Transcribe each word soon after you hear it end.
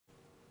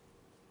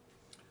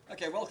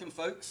Okay, welcome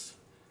folks.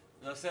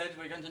 As I said,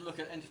 we're going to look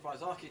at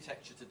enterprise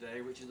architecture today,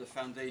 which is the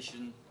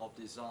foundation of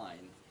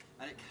design.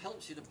 And it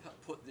helps you to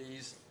put the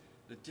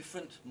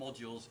different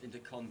modules into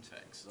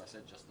context, as I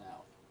said just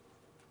now.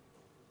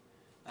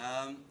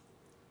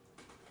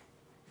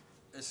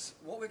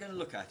 What we're going to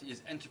look at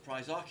is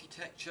enterprise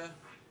architecture,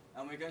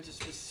 and we're going to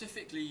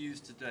specifically use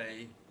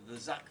today the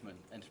Zachman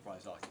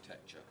enterprise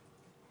architecture,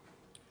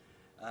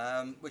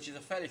 which is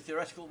a fairly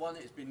theoretical one.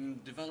 It's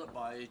been developed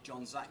by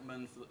John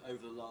Zachman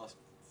over the last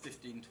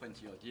 15,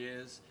 20 odd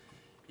years.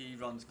 He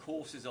runs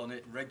courses on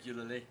it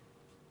regularly.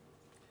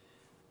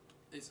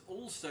 It's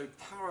also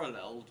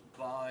paralleled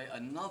by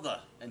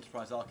another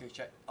enterprise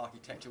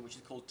architecture which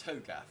is called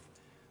TOGAF,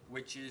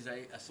 which is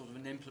a sort of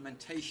an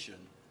implementation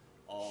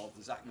of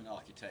the Zachman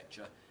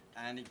architecture,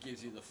 and it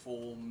gives you the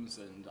forms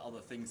and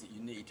other things that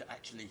you need to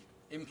actually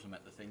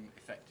implement the thing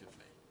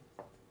effectively.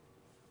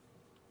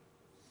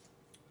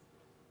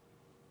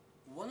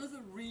 One of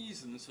the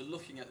reasons for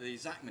looking at the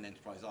Zachman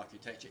enterprise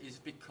architecture is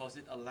because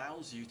it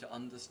allows you to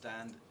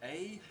understand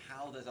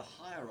how there's a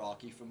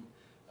hierarchy from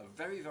a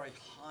very, very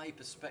high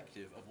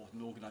perspective of what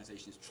an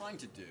organization is trying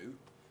to do,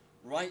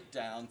 right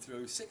down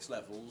through 6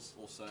 levels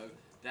or so,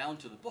 down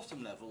to the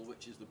bottom level,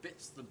 which is the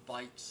bits, the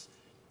bytes,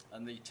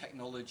 and the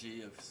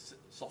technology of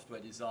software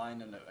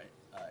design and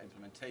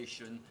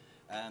implementation,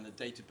 and the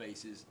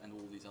databases and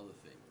all these other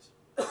things.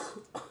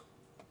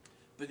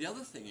 But the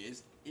other thing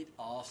is, it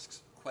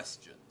asks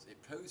questions.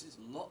 It poses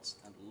lots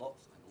and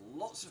lots and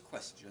lots of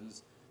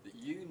questions that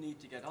you need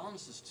to get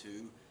answers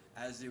to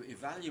as you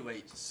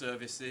evaluate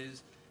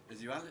services,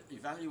 as you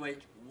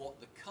evaluate what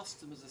the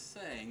customers are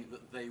saying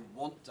that they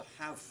want to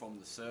have from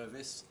the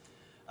service,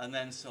 and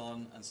then so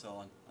on and so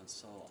on and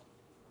so on.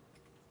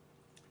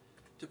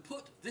 To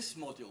put this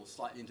module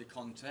slightly into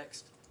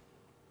context,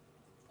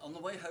 on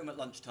the way home at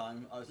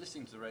lunchtime I was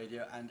listening to the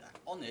radio, and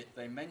on it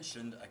they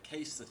mentioned a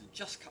case that had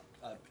just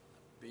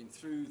been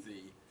through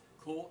the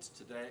courts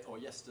today or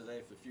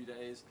yesterday for a few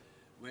days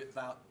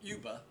about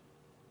Uber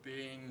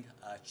being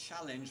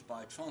challenged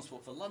by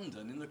Transport for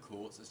London in the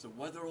courts as to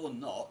whether or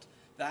not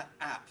that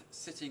app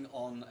sitting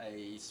on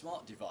a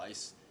smart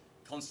device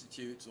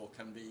constitutes or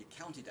can be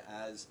counted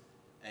as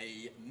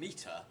a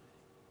meter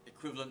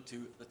equivalent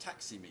to the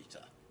taxi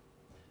meter,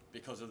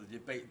 because of the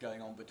debate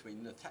going on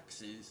between the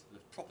taxis, the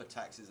proper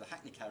taxis, the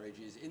hackney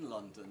carriages in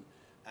London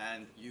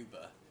and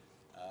Uber,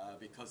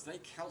 because they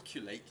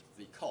calculate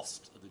the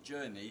cost of the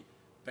journey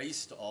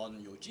based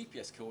on your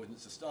GPS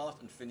coordinates to start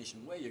and finish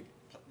and where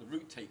the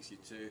route takes you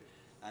to,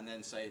 and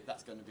then say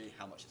that's going to be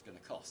how much it's going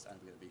to cost, and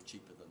we're going to be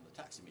cheaper than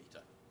the taxi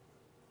meter.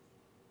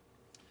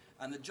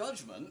 And the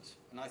judgment,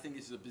 and I think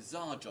this is a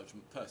bizarre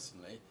judgment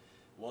personally,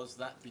 was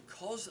that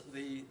because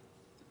the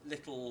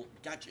little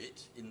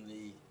gadget in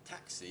the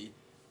taxi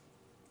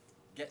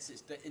gets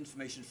its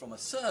information from a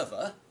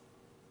server,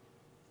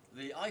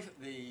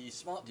 the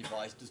smart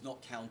device does not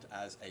count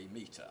as a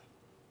meter.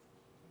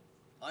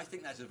 I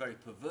think that's a very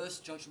perverse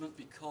judgment,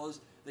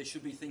 because they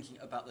should be thinking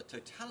about the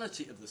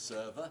totality of the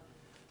server,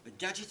 the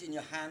gadget in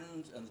your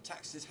hand and the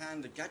taxi's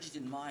hand, the gadget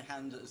in my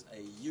hand as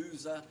a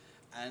user,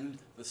 and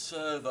the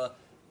server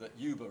that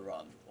Uber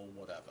run or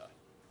whatever.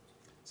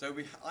 So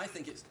I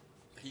think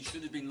he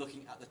should have been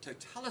looking at the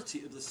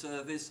totality of the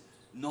service,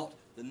 not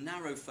the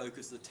narrow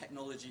focus of the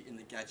technology in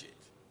the gadget.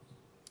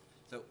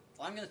 So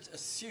I'm going to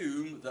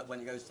assume that when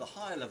it goes to the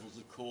higher levels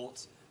of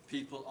courts,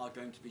 people are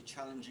going to be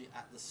challenging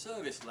at the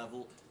service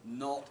level,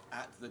 not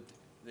at the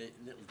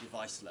little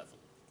device level.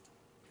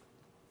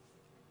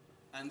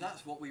 And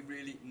that's what we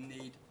really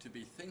need to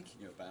be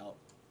thinking about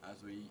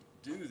as we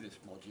do this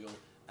module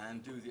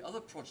and do the other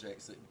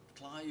projects that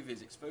Clive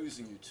is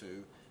exposing you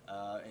to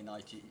in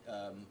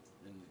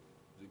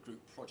the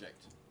group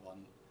project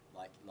one,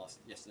 like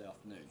yesterday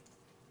afternoon.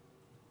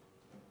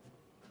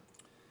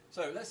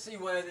 So let's see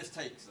where this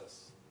takes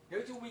us.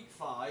 Go to week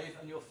 5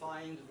 and you'll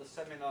find the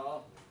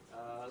seminar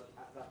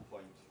at that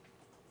point.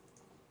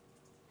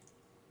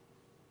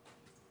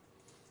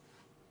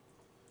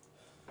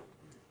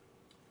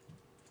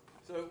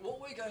 So what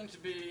we're going to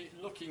be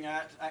looking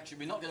at, actually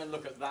we're not going to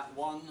look at that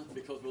one,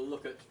 because we'll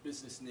look at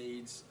business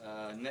needs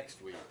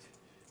next week,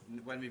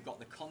 when we've got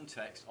the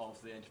context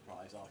of the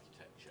enterprise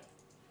architecture.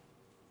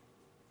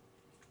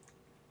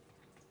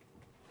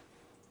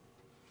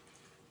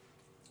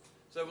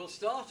 So we'll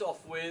start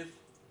off with,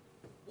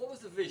 what was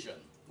the vision?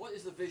 What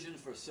is the vision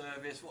for a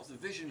service? What's the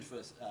vision for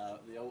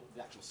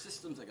the actual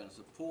systems that are going to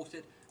support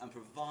it and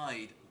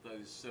provide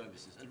those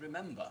services? And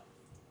remember,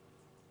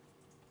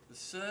 the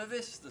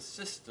service, the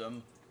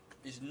system,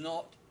 is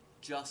not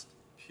just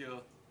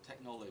pure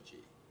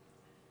technology.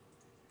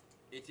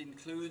 It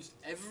includes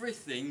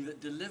everything that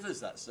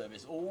delivers that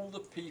service. All the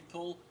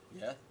people,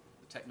 the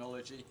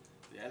technology,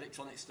 the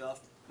electronic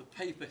stuff, the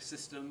paper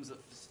systems that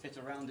fit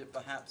around it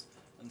perhaps,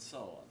 and so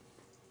on.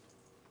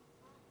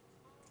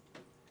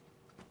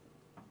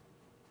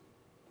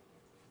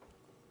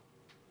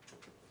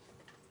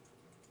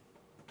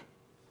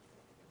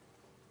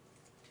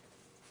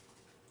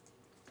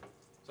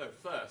 So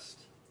first,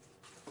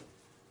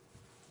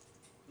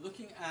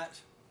 looking at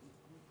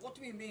what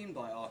do we mean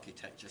by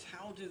architectures?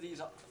 How do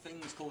these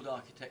things called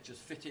architectures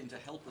fit in to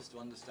help us to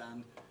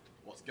understand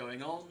what's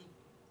going on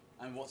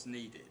and what's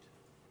needed?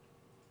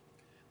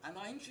 And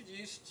I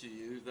introduced to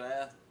you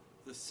there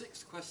the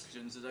 6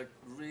 questions that are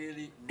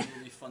really,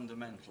 really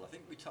fundamental. I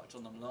think we touched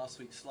on them last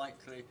week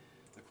slightly.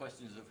 The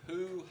questions of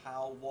who,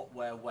 how, what,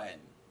 where, when.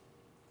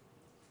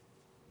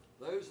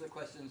 Those are the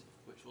questions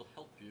which will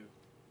help you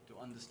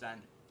to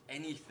understand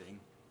anything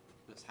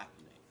that's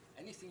happening,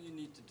 anything you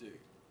need to do.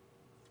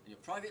 In your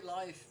private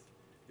life,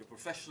 your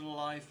professional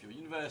life, your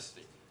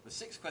university. The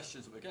 6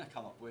 questions that we're going to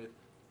come up with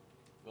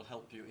will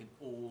help you in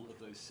all of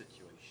those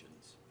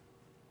situations.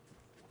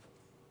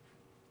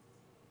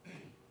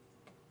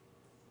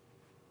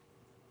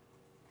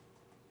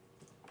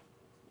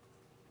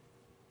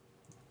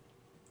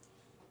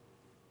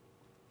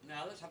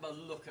 Now let's have a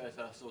look at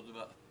a sort of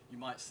you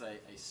might say,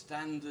 a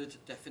standard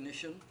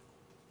definition.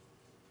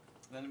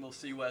 Then we'll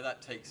see where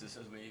that takes us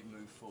as we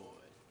move forward.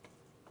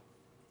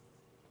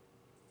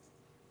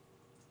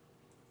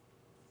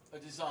 A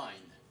design.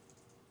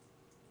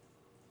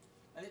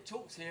 And it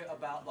talks here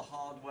about the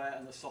hardware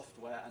and the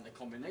software and the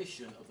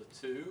combination of the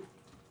two.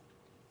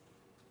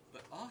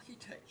 But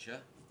architecture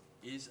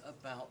is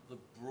about the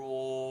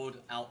broad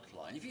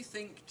outline. If you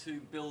think to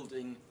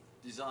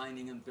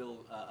designing and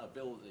a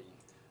building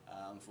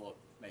for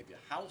maybe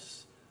a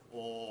house,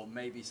 or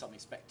maybe something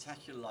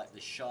spectacular like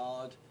the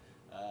Shard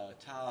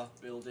Tower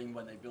building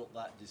when they built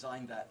that,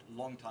 designed that a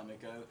long time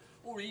ago,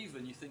 or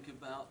even you think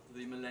about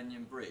the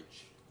Millennium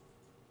Bridge.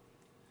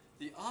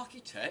 The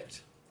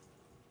architect,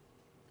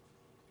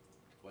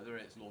 whether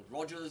it's Lord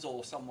Rogers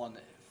or someone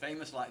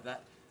famous like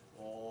that,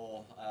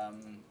 or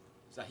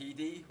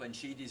Zahidi, when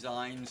she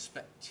designed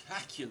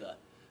spectacular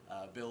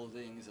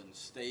buildings and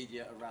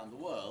stadia around the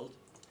world,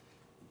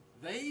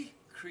 they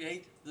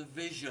create the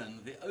vision,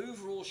 the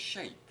overall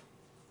shape,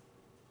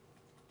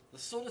 the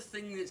sort of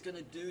thing that it's going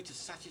to do to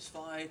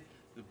satisfy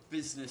the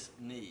business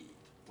need,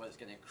 whether it's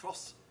getting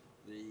across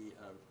the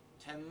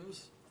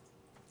Thames,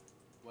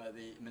 where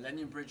the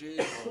Millennium Bridge is,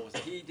 or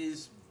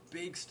Zahidi's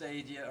big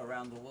stadia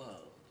around the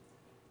world.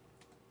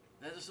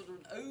 There's a sort of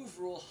an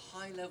overall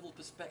high-level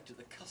perspective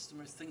the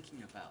customer is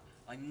thinking about.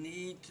 I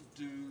need to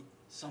do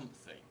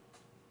something.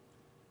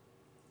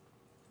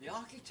 The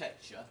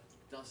architecture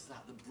does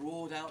that, the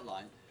broad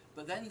outline,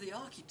 but then the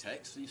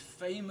architects, these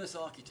famous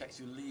architects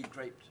who lead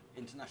great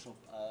international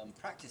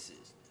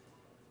practices,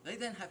 they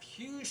then have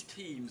huge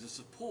teams of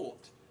support,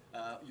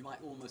 you might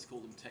almost call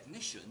them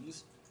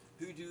technicians,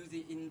 who do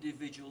the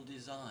individual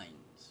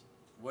designs,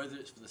 whether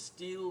it's for the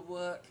steel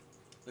work,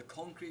 the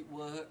concrete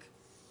work,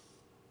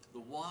 the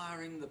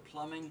wiring, the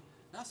plumbing.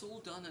 That's all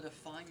done at a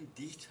fine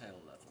detail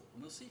level,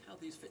 and we'll see how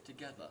these fit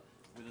together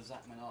with the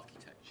Zachman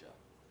architecture.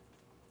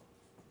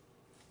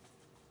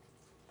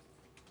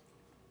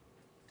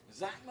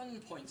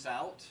 Zachman points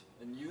out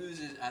and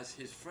uses as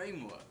his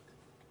framework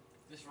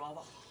this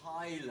rather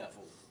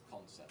high-level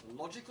concept, a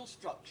logical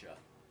structure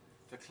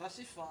for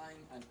classifying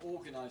and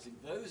organizing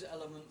those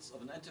elements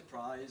of an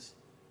enterprise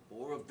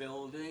or a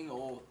building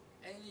or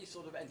any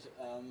sort of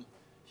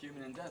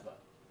human endeavor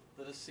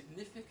that are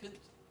significant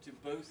to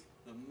both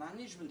the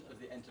management of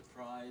the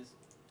enterprise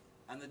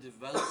and the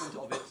development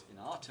of its, in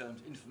our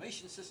terms,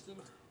 information system,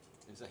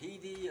 in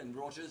Zahidi and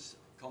Rogers'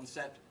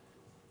 concept,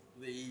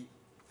 the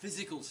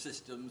physical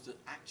systems that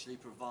actually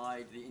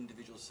provide the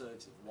individual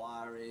services of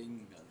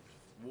wiring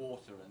and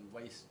water and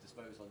waste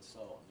disposal and so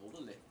on, all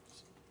the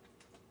lifts.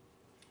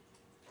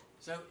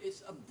 So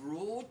it's a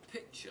broad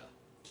picture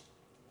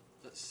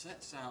that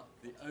sets out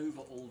the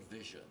overall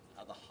vision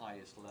at the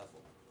highest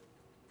level.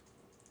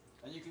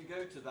 And you can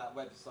go to that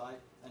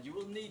website, and you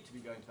will need to be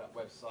going to that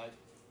website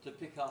to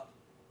pick up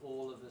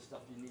all of the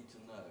stuff you need to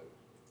know.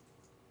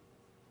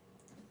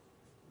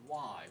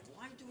 Why?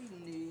 Why do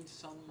we need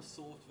some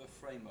sort of a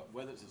framework,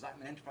 whether it's a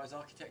Zachman Enterprise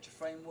Architecture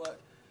framework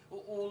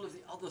or all of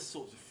the other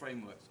sorts of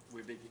frameworks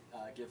we're being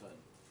given?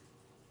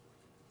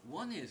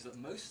 One is that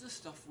most of the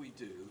stuff we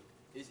do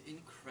is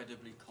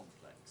incredibly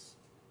complex.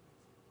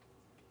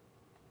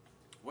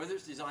 Whether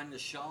it's designing a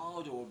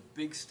Shard or a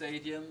big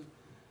stadium,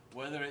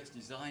 whether it's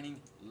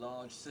designing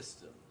large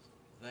systems,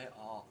 they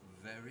are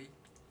very,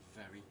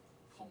 very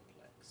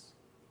complex.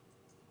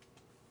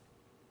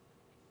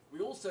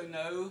 We also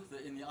know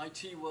that in the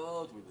IT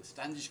world, with the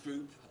Standish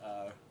Group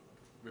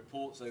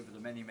reports over the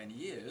many, many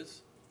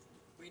years,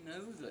 we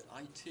know that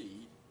IT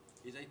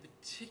is a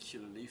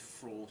particularly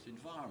fraught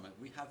environment.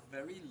 We have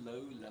very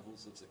low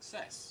levels of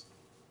success.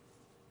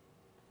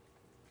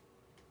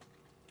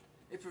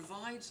 It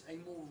provides a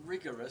more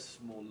rigorous,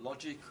 more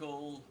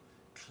logical,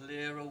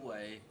 clearer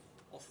way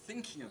of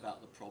thinking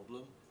about the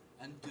problem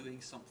and doing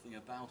something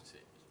about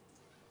it.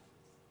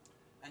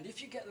 And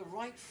if you get the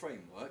right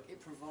framework,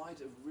 it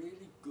provides a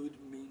really good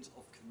means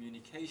of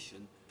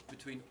communication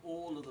between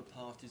all of the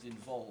parties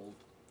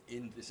involved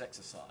in this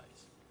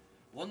exercise.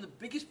 One of the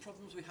biggest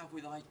problems we have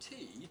with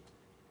IT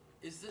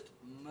is that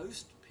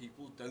most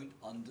people don't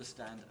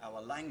understand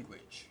our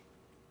language.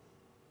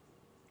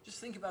 Just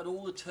think about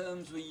all the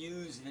terms we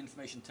use in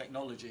information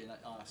technology in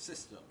our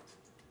systems.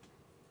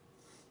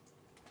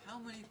 How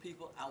many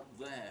people out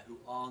there who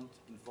aren't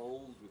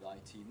involved with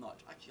IT much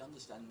actually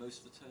understand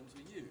most of the terms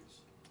we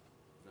use?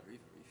 Very,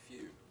 very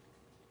few.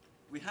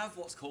 We have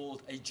what's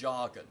called a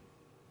jargon,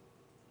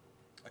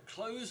 a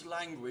closed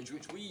language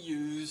which we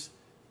use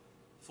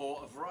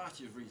for a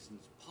variety of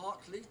reasons.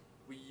 Partly,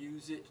 we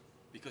use it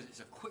because it's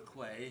a quick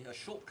way, a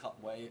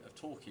shortcut way of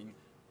talking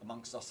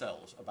amongst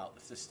ourselves about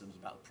the systems,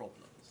 about the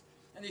problems.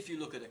 And if you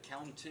look at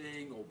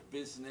accounting or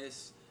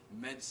business,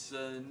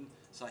 medicine,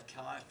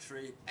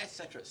 psychiatry,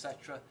 etc.,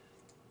 etc.,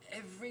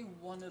 every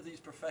one of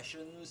these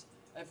professions,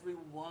 every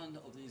one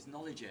of these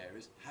knowledge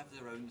areas have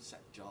their own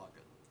set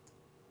jargon.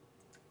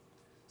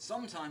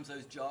 Sometimes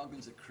those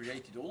jargons are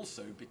created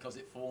also because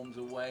it forms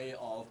a way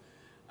of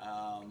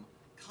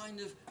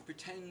kind of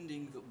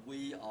pretending that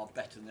we are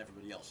better than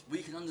everybody else.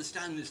 We can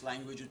understand this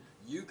language and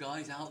you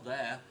guys out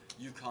there,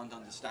 you can't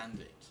understand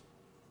it.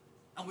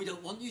 And we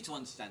don't want you to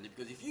understand it,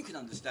 because if you can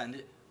understand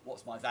it,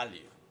 what's my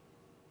value?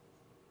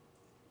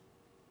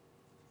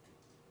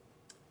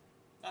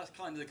 That's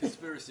kind of the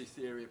conspiracy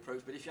theory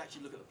approach, but if you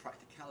actually look at the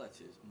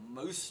practicalities,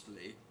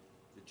 mostly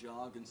the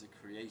jargons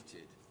are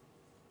created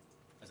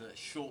as a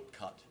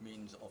shortcut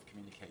means of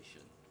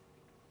communication.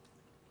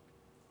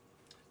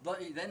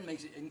 But it then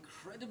makes it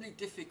incredibly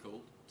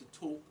difficult to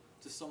talk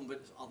to somebody,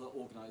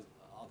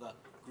 other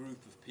group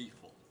of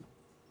people.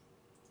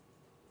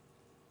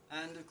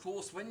 And of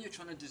course, when you're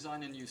trying to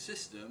design a new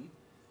system,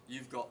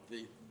 you've got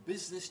the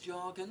business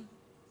jargon,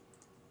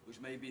 which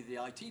maybe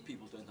the IT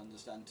people don't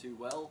understand too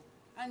well,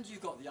 and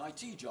you've got the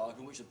IT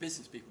jargon, which the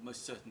business people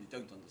most certainly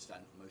don't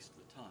understand most of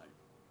the time.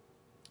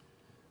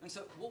 And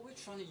so what we're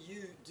trying to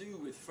do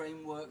with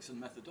frameworks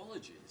and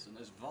methodologies, and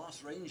there's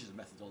vast ranges of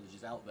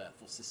methodologies out there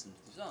for systems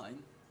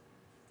design,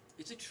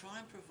 is to try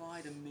and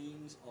provide a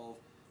means of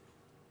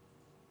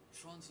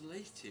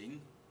translating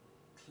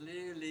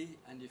clearly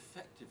and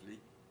effectively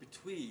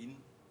between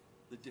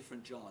the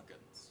different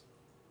jargons.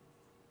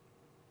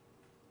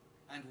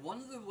 And one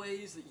of the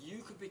ways that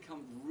you could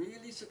become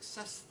really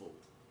successful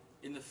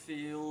in the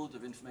field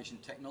of information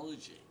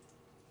technology,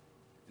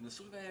 in the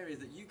sort of area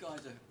that you guys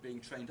are being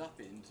trained up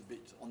in, to be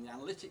on the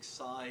analytics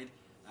side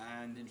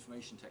and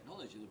information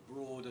technology, the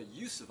broader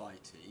use of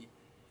IT,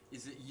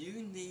 is that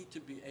you need to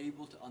be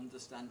able to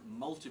understand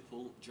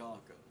multiple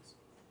jargons.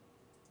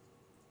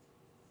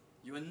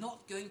 You are not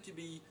going to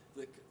be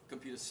the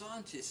computer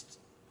scientists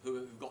who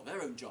have got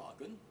their own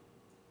jargon,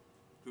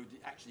 who are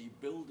actually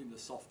building the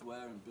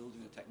software and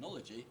building the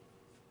technology,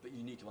 but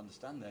you need to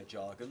understand their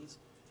jargons.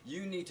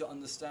 You need to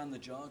understand the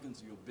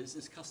jargons of your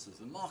business customers,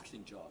 the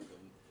marketing jargon,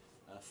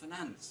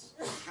 finance,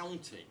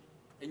 accounting,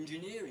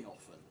 engineering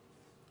often.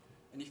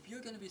 And if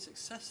you're going to be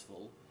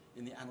successful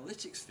in the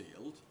analytics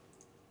field,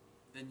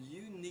 then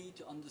you need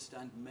to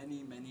understand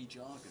many, many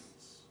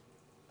jargons.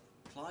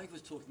 Clive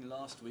was talking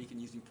last week and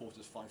using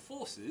Porter's 5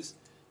 forces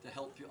to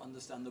help you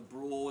understand the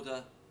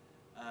broader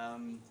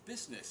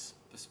business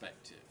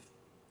perspective.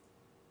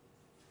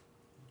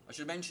 I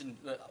should mention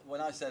that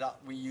when I said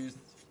we used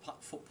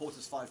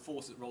Porter's 5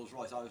 forces at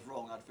Rolls-Royce, I was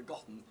wrong. I'd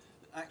forgotten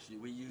that actually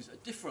we use a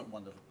different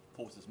one of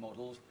Porter's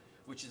models,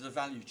 which is a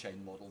value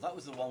chain model. That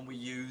was the one we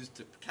used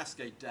to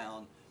cascade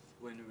down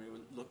when we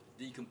were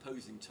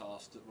decomposing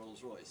tasks at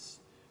Rolls-Royce.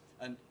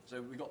 And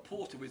so we got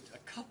Porter with a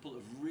couple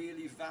of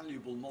really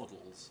valuable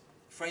models,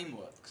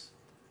 frameworks,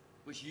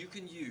 which you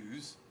can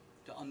use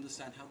to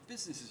understand how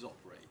businesses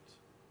operate.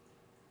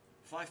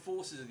 5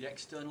 forces are the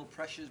external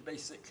pressures,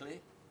 basically,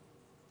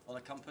 on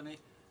a company.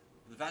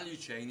 The value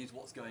chain is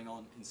what's going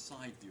on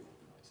inside the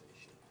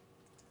organization.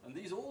 And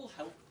these all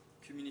help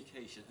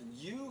communication. And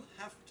you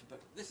have to, but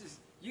this is,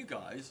 you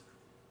guys,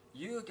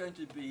 you are going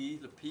to be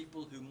the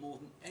people who more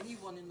than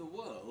anyone in the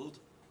world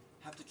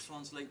have to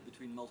translate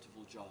between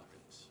multiple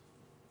jargons.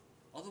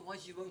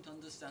 Otherwise you won't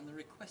understand the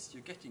requests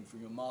you're getting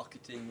from your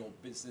marketing or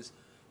business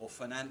or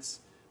finance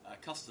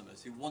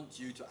customers who want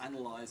you to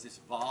analyze this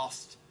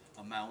vast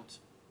amount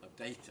of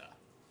data.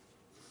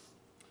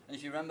 And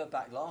if you remember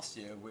back last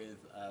year with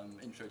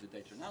Intro to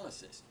Data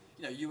Analysis,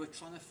 you were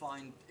trying to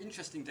find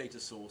interesting data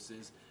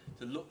sources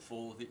to look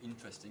for the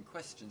interesting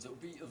questions that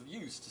would be of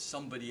use to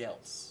somebody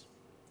else.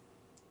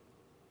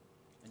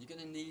 And you're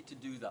going to need to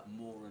do that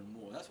more and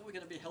more. And that's what we're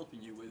going to be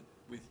helping you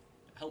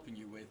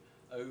with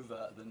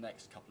over the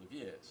next couple of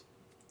years,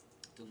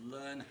 to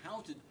learn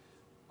how to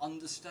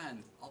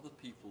understand other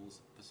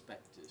people's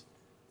perspectives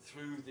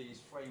through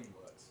these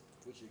frameworks,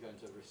 which you're going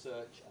to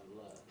research and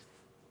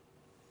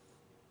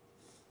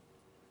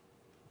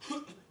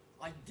learn.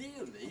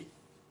 Ideally,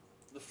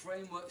 the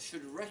framework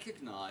should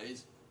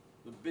recognize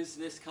the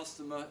business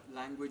customer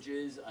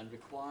languages and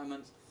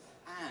requirements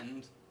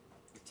and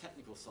the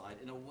technical side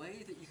in a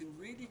way that you can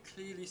really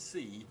clearly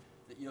see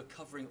that you're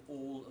covering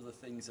all of the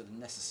things that are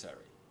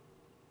necessary.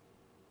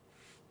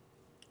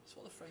 That's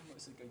what the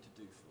frameworks are going to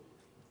do for you.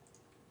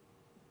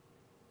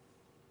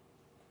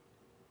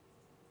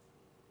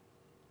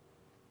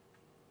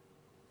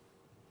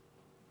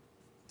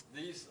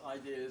 These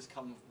ideas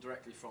come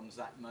directly from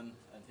Zachman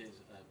and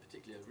his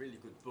particularly a really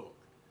good book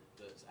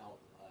that's out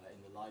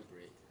in the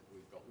library.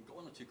 We've got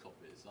 1 or 2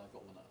 copies. I've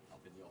got one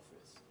up in the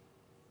office.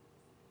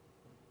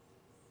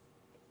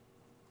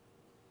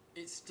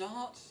 It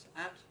starts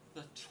at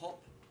the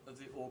top of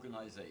the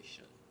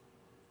organization.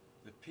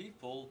 The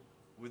people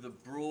with the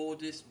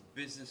broadest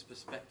business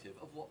perspective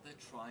of what they're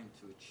trying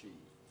to achieve.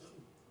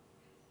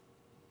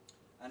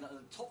 And at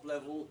the top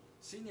level,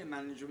 senior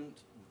management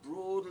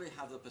broadly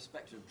have the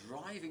perspective of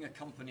driving a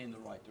company in the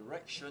right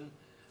direction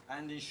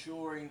and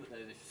ensuring that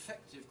there's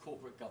effective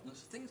corporate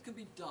governance. Things can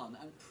be done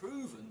and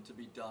proven to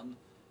be done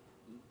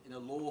in a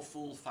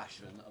lawful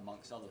fashion,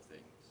 amongst other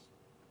things.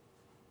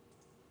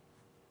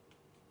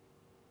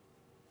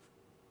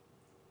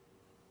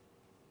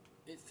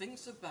 It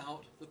thinks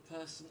about the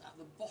person at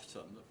the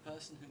bottom, the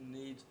person who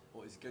needs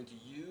or is going to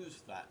use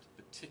that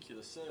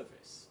particular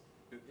service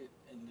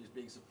and is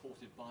being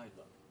supported by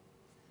them.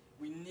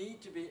 We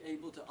need to be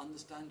able to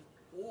understand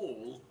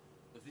all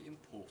of the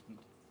important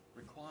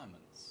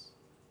requirements.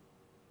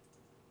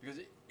 Because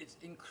it's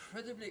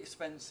incredibly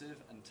expensive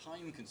and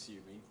time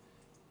consuming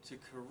to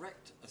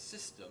correct a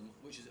system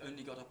which has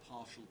only got a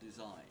partial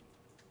design.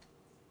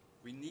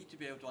 We need to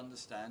be able to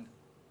understand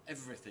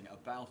everything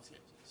about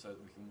it so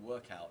that we can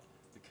work out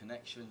the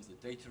connections,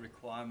 the data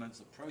requirements,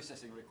 the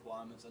processing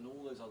requirements, and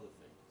all those other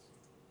things.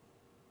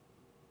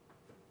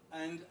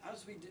 And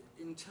as we did,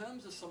 in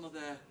terms of some of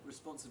their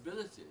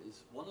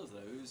responsibilities, one of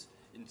those,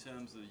 in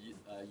terms of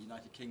the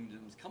United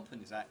Kingdom's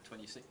Companies Act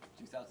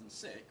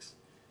 2006,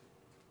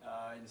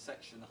 in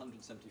section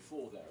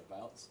 174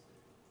 thereabouts,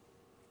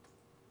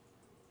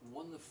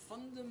 one of the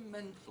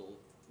fundamental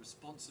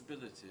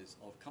responsibilities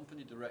of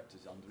company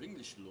directors under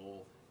English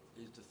law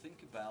is to think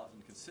about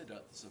and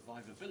consider the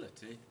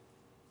survivability,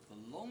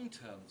 the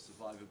long-term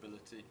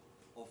survivability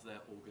of their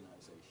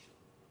organisation.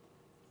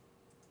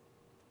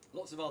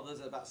 Lots of others,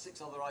 there are about 6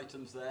 other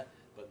items there,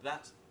 but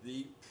that's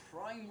the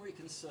primary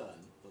concern,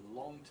 the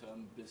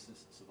long-term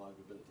business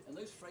survivability. And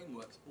those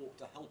frameworks ought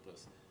to help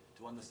us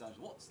to understand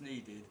what's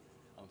needed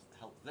and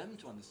help them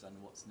to understand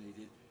what's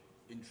needed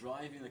in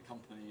driving the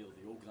company or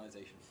the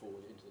organisation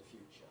forward into the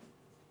future.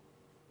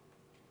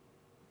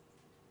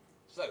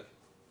 So,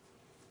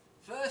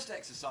 first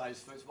exercise,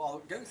 first, well, I'll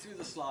go through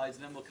the slides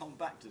and then we'll come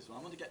back to this one.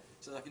 I want to get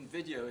so that I can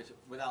video it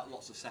without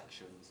lots of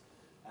sections.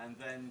 And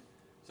then,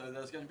 so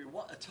there's going to be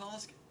a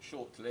task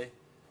shortly,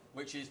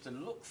 which is to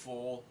look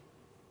for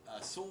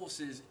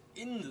sources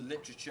in the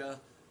literature,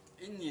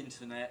 in the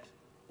internet,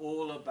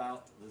 all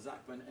about the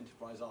Zachman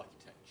enterprise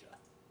architecture.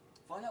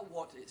 Find out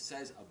what it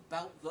says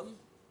about them.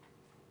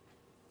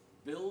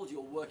 Build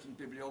your working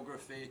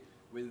bibliography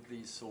with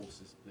these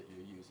sources that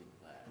you're using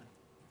there.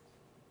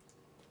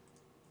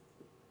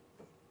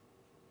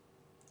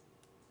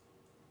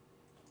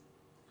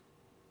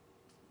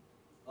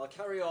 I'll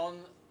carry on,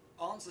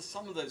 answer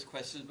some of those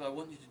questions, but I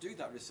want you to do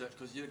that research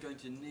because you're going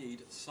to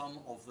need some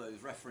of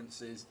those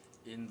references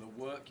in the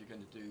work you're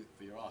going to do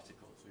for your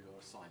article, for your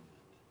assignment.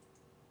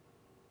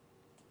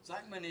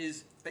 Zachman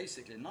is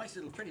basically a nice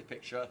little pretty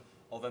picture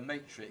of a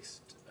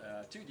matrix,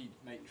 2D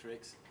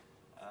matrix.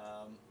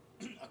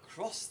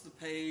 Across the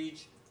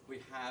page we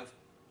have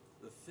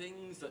the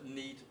things that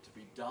need to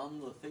be done,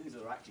 the things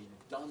that are actually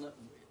done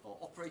or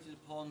operated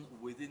upon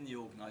within the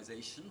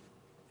organisation,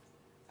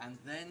 and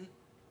then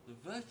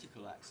the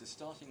vertical axis,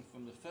 starting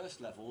from the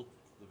first level,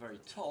 the very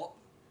top,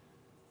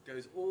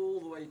 goes all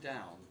the way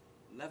down,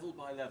 level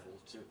by level,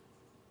 to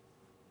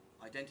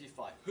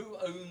identify who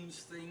owns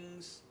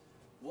things,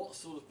 what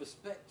sort of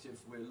perspective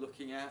we're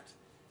looking at,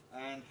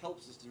 and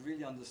helps us to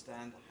really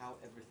understand how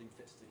everything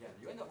fits together.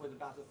 You end up with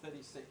about a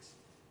 36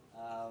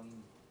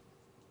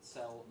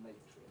 cell matrix.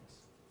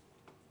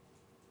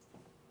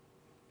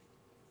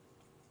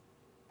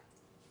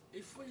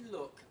 If we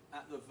look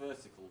at the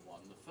vertical one,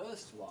 the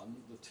first one,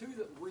 the two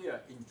that we are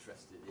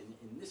interested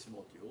in this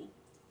module,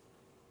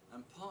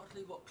 and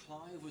partly what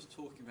Clive was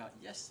talking about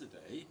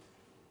yesterday,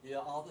 here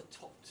are the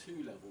top 2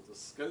 levels, the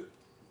scope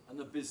and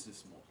the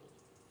business model.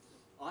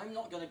 I'm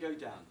not going to go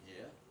down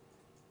here.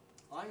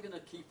 I'm going to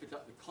keep it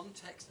at the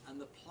context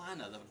and the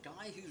planner, the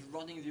guy who's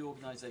running the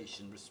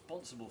organisation,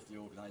 responsible for the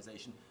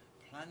organisation,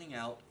 planning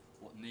out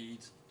what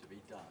needs to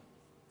be done.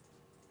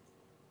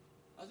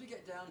 As we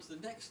get down to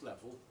the next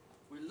level,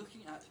 we're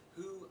looking at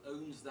who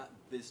owns that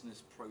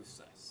business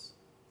process.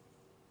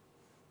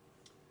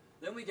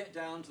 Then we get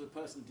down to the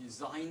person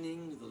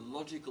designing the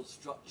logical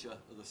structure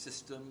of the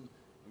system.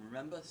 And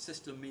remember,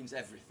 system means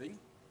everything.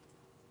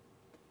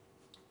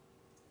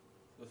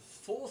 The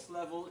 4th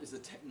level is the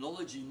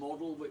technology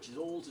model, which is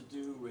all to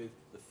do with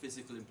the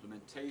physical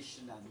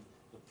implementation and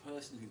the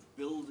person who's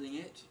building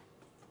it,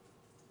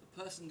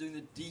 the person doing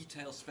the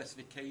detailed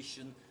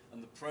specification,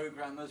 and the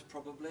programmers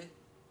probably.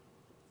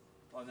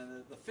 And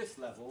then the 5th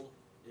level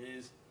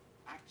is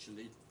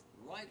actually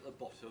right at the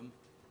bottom,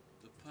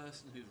 the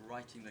person who's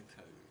writing the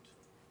code,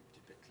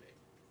 typically.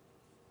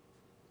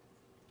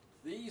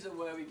 These are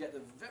where we get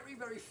the very,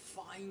 very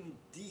fine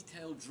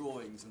detailed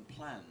drawings and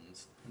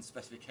plans and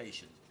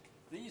specifications.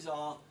 These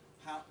are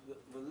how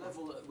the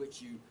level at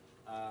which you,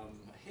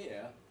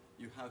 here,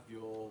 you have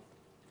your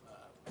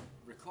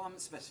requirement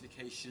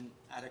specification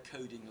at a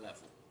coding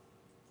level.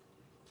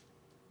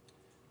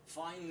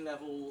 Fine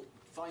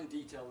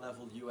detail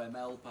level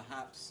UML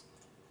perhaps,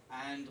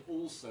 and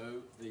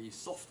also the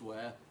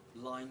software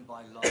line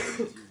by line as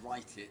you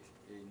write it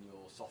in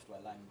your software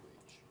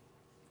language.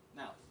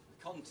 Now,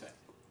 the content.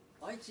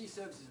 IT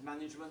services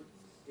management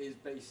is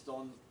based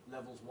on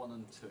levels 1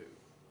 and 2.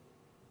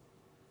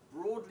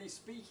 Broadly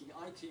speaking,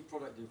 IT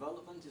product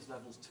development is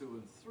levels 2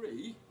 and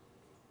 3.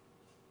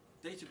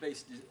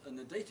 Database and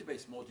the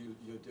database module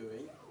you're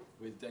doing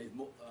with Dave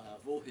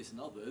Voorhis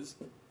and others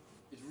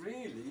is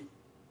really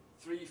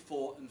 3,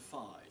 4, and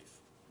 5.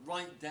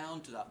 Right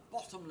down to that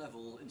bottom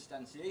level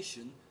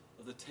instantiation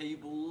of the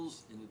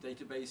tables in the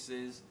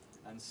databases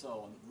and so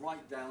on,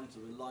 right down to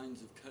the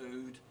lines of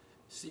code,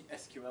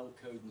 SQL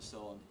code and so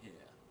on here.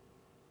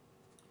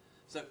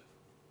 So,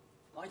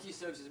 IT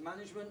services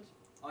management,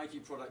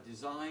 IT product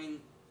design,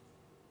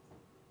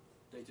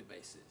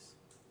 databases.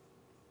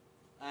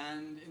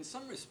 And in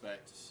some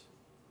respects,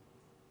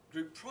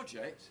 group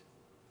project,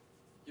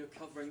 you're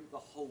covering the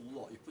whole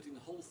lot. You're putting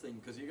the whole thing,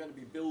 because you're going to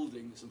be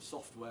building some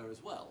software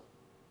as well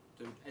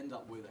to end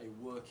up with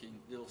a working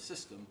little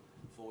system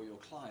for your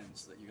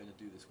clients that you're going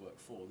to do this work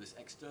for. This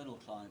external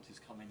client who's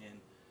coming in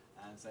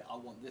and say, I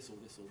want this or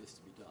this or this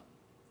to be done.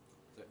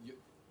 So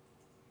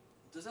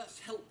does that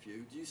help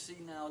you? Do you see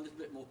now a little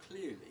bit more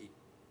clearly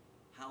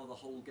how the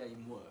whole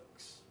game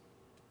works?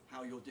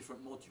 How your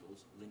different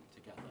modules link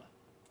together?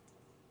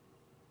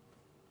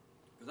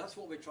 Because that's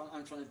what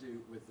I'm trying to do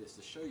with this,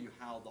 to show you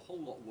how the whole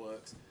lot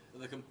works,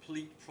 the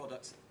complete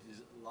product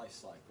life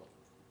cycle.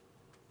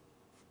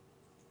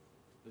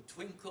 The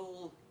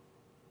twinkle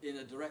in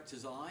a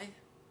director's eye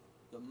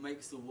that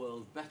makes the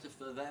world better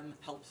for them,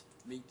 helps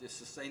meet the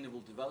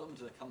sustainable development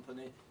of the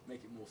company,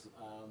 make it more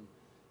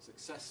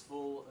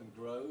successful and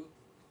grow.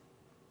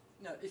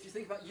 You know, if you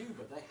think about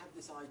Uber, they had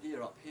this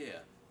idea up here,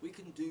 we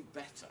can do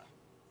better.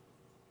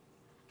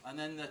 And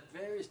then the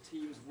various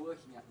teams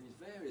working at these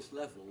various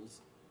levels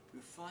who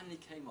finally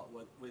came up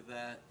with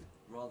their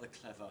rather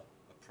clever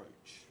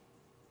approach.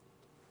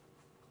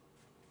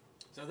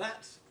 So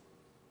that's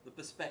the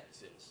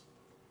perspectives,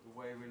 the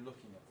way we're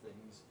looking at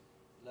things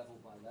level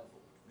by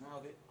level. Now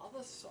the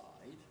other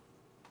side,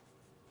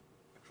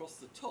 across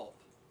the top,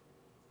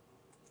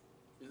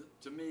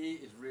 to me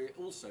is really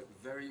also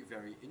very,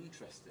 very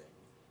interesting.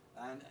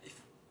 And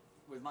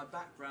with my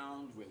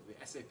background, with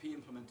the SAP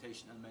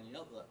implementation and many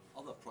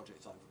other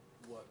projects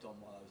I've worked on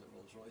while I was at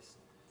Rolls-Royce,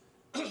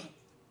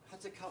 had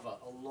to cover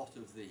a lot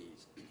of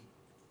these.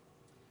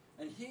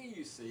 And here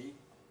you see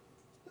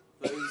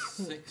those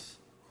 6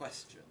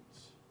 questions.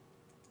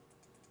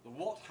 The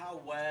what,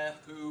 how, where,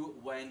 who,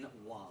 when,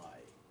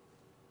 why.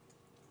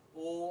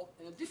 Or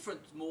in a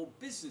different, more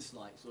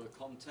business-like sort of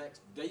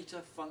context,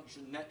 data,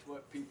 function,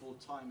 network, people,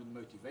 time and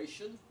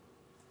motivation.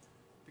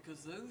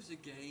 Because those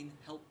again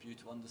help you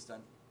to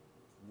understand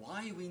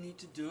why we need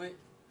to do it,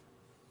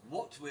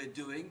 what we're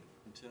doing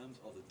in terms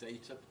of the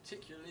data,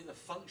 particularly the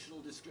functional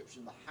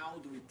description, the how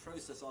do we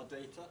process our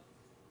data,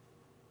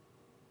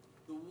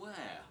 the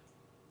where.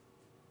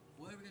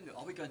 Where are we going to do it?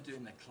 Are we going to do it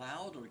in the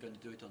cloud? Are we going to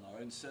do it on our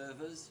own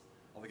servers?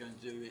 Are we going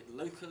to do it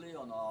locally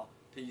on our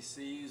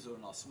PCs or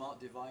on our smart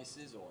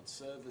devices or on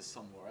servers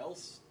somewhere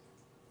else?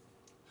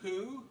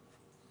 Who?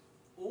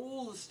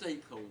 All the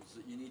stakeholders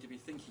that you need to be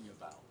thinking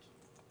about.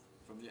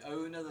 From the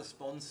owner, the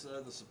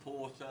sponsor, the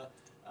supporter,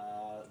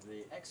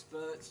 the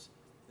experts,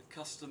 the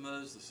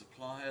customers, the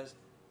suppliers,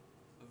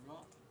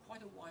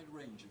 quite a wide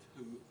range of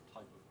who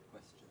type of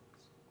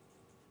questions.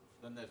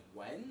 Then there's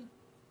when.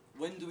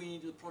 When do we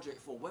need the project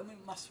for? When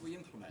must we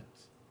implement?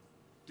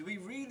 Do we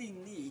really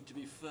need to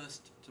be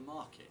first to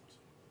market?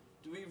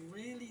 Do we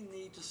really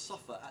need to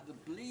suffer at the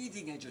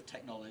bleeding edge of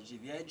technology,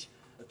 the edge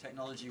of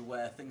technology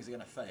where things are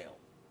going to fail?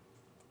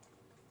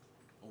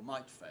 Or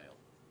might fail?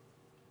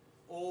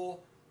 Or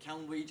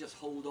can we just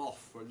hold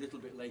off for a little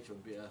bit later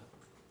and be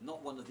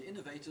not one of the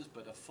innovators,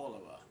 but a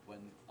follower when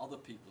other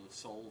people have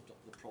solved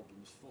the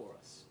problems for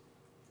us?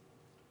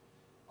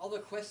 Other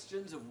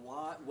questions of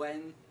why,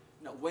 when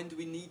do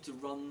we need to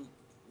run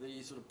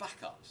the sort of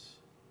backups?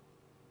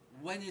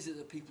 When is it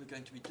that people are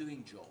going to be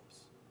doing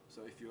jobs?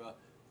 So if you are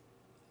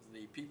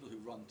the people who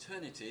run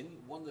Turnitin,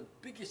 one of the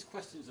biggest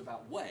questions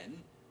about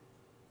when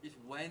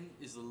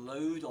is the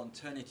load on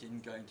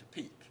Turnitin going to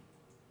peak?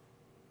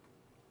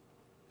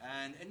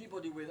 And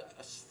anybody with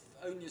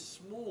only a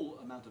small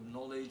amount of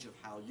knowledge of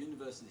how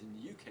universities in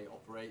the UK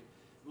operate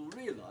will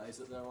realise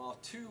that there are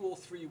 2 or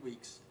 3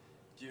 weeks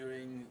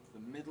during the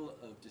middle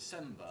of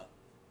December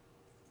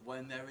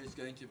when there is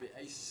going to be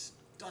a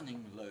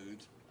stunning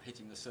load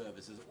hitting the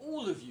servers. As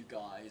all of you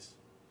guys,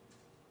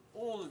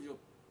 all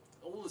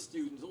the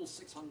students, all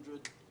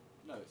 600,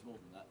 no, it's more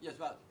than that. Yes,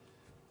 about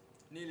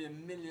nearly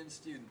 1 million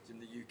students in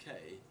the UK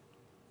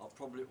are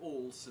probably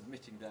all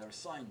submitting their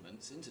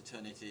assignments into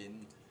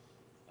Turnitin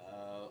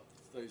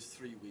those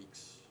 3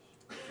 weeks,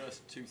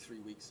 first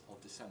 2-3 weeks of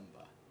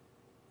December.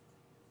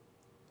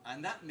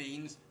 And that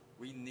means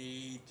we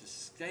need to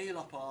scale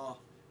up our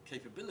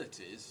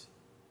capabilities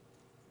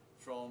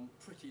from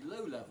pretty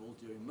low level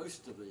during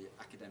most of the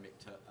academic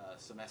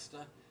semester,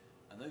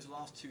 and those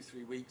last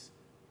 2-3 weeks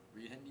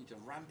we need to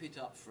ramp it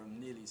up from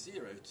nearly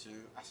 0 to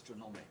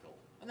astronomical.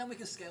 And then we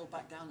can scale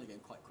back down again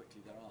quite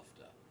quickly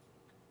thereafter.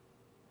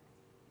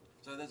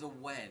 So there's a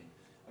when.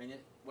 I mean,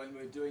 when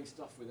we're doing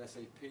stuff with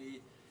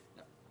SAP,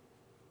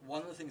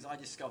 one of the things I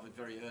discovered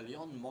very early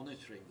on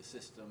monitoring the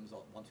systems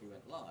once we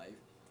went live,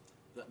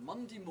 that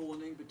Monday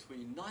morning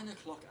between 9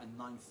 o'clock and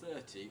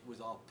 9:30 was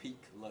our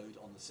peak load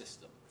on the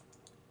system.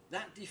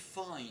 That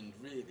defined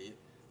really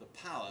the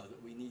power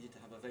that we needed to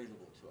have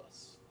available to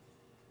us.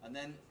 And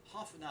then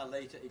half an hour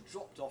later it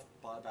dropped off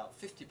by about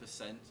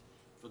 50%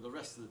 for the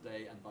rest of the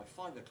day, and by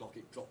 5 o'clock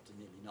it dropped to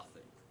nearly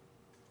nothing.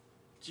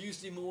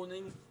 Tuesday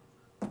morning,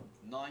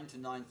 9 to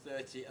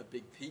 9:30, a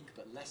big peak,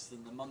 but less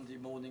than the Monday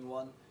morning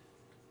one.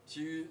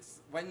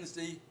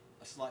 Wednesday,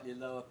 a slightly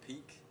lower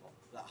peak,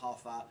 that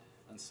half hour,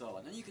 and so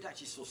on. And you could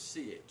actually sort of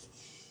see it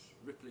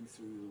rippling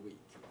through the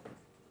week.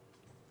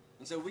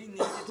 And so we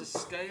needed to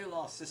scale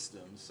our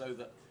system so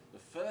that the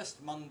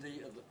first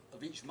Monday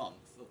of each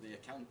month of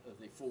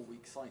the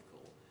 4-week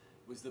cycle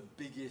was the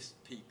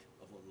biggest peak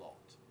of the lot.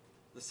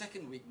 The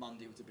second week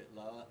Monday was a bit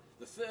lower,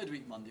 the third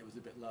week Monday was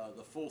a bit lower,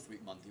 the fourth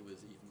week Monday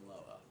was even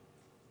lower.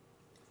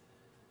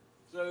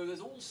 So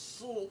there's all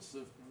sorts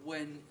of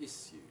when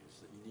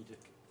issues that you need to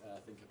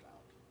think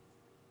about.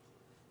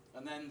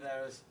 And then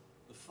there's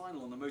the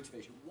final one, the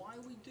motivation. Why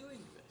are we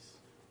doing this?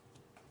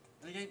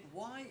 And again,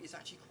 why is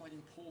actually quite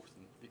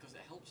important, because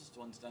it helps us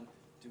to understand,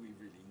 do we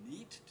really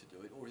need to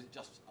do it, or is it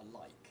just a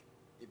like?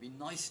 It'd be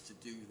nice to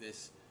do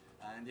this,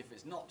 and if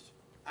it's not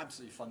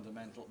absolutely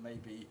fundamental,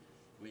 maybe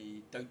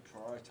we don't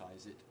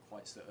prioritize it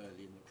quite so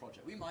early in the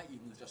project. We might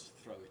even just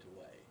throw it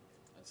away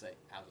and say,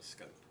 out of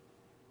scope.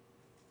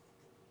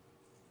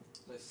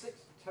 So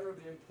 6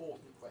 terribly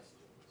important questions.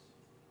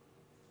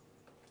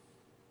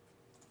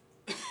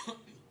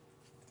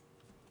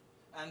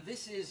 And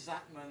this is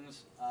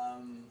Zachman's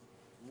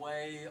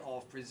way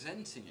of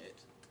presenting it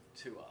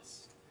to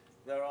us.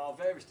 There are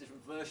various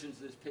different versions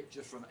of this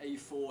picture, from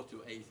A4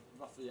 to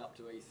roughly up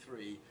to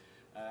A3,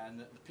 and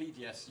the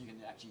PDFs you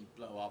can actually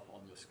blow up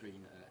on your screen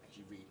and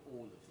actually read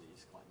all of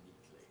these quite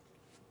neatly.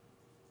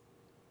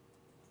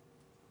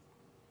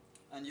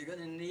 And you're going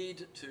to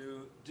need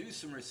to do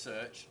some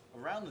research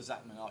around the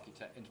Zachman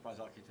enterprise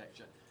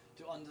architecture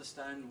to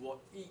understand what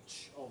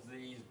each of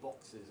these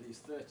boxes,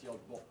 these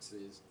 30-odd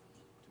boxes,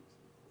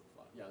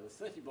 there's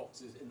 30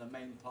 boxes in the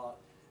main part,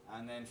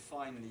 and then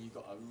finally you've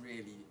got a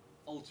really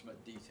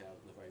ultimate detail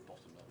at the very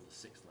bottom level, the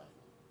 6th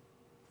level.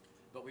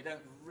 But we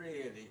don't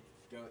really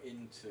go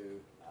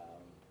into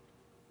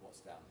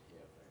what's down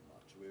here very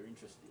much. We're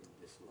interested in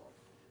this lot.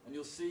 And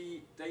you'll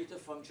see data,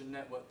 function,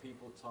 network,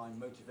 people, time,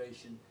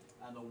 motivation,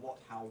 and the what,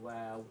 how,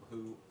 where,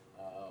 who,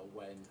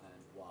 when,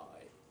 and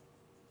why.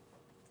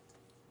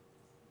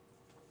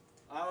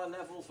 Our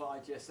level for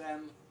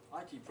ITSM,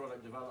 IT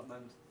product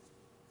development,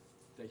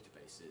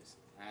 databases,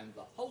 and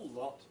the whole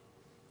lot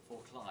for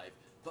Clive.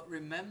 But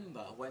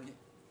remember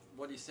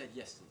what he said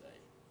yesterday.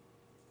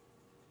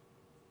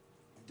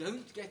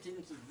 Don't get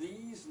into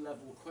these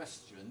level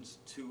questions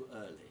too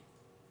early.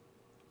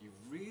 You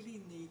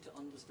really need to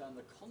understand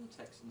the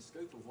context and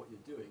scope of what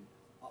you're doing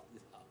up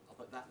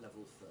at that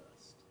level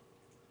first.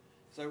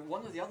 So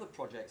one of the other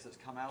projects that's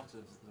come out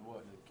of the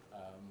work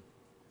that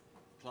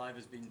Clive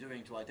has been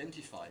doing to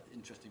identify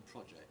interesting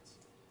projects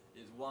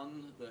is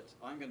one that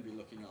I'm going to be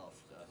looking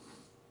after,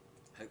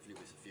 hopefully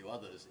with a few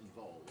others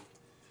involved,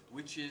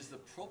 which is the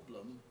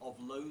problem of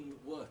lone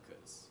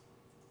workers.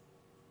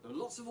 There are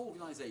lots of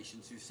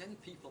organisations who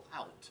send people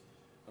out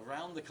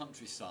around the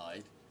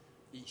countryside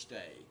each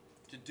day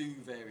to do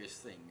various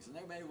things, and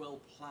they may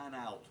well plan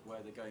out where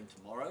they're going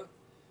tomorrow,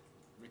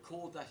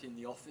 record that in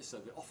the office so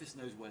the office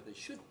knows where they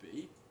should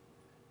be,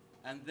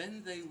 and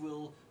then they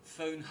will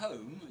phone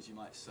home, as you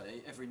might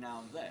say, every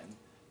now and then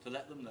to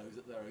let them know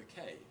that they're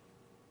okay.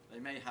 They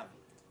may have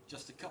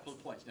just a couple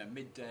of points,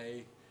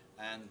 midday,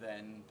 and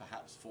then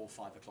perhaps 4 or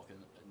 5 o'clock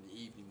in the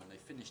evening when they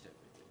finished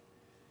everything.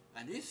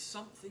 And if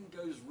something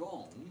goes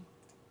wrong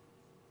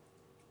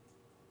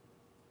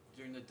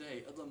during the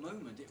day, at the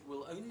moment it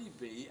will only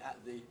be at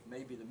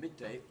maybe the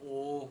midday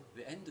or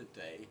the end of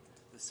day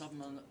that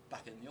someone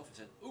back in the office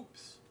said,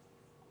 oops,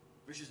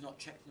 Richard's not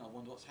checked and I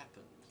wonder what's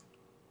happened.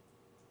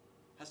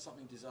 Has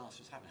something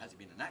disastrous happened? Has it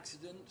been an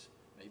accident,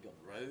 maybe on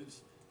the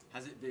roads?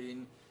 Has it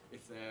been,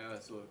 if they're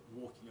sort of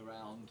walking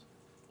around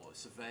or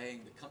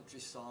surveying the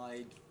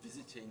countryside,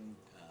 visiting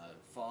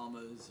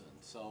farmers and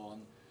so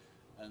on,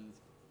 and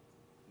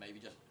maybe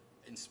just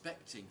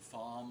inspecting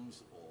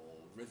farms or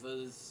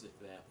rivers, if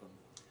they're from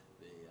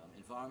the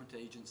Environment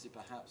Agency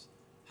perhaps.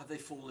 Have they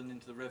fallen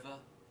into the river?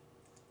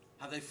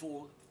 Have they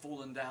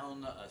fallen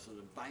down a sort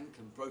of bank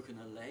and broken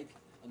a leg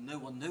and no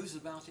one knows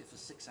about it for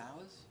 6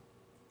 hours?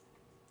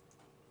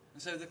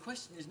 And so the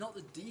question is not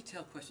the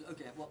detailed question,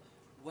 okay, well,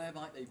 where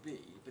might they be,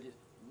 but it's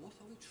what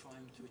are we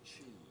trying to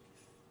achieve?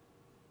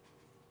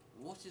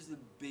 What is the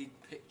big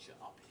picture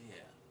up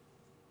here?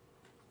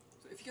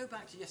 So if you go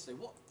back to yesterday,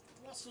 what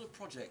sort of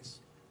projects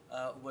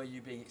were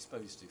you being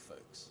exposed to,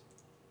 folks?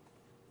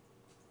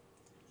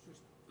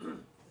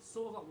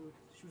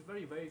 She was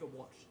very vague on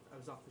what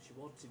exactly she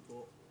wanted,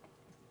 but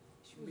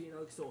she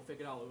sort of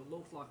figured out it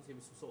looked like it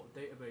was some sort of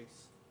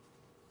database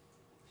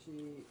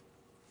she,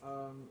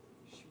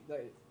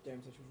 like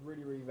James said, she was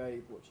really, really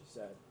vague what she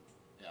said.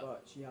 Yeah.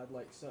 But she had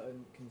like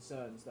certain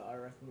concerns that I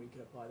reckon we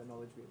could apply the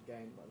knowledge we've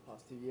gained by the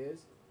past 2 years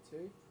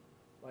to.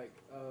 Like,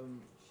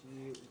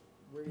 she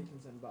really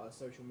concerned about her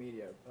social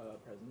media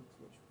presence,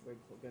 which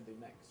we're going to do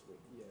next week,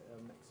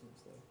 next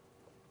semester.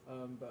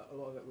 But a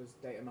lot of it was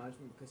data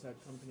management because her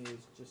company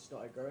has just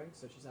started growing,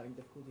 so she's having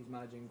difficulties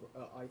managing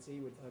IT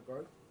with her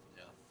growth.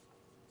 Yeah.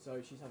 So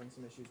she's having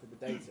some issues with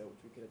the data,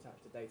 which we could attach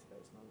to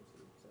database knowledge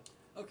to. So.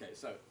 Okay,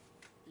 so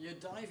you're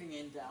diving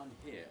in down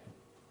here.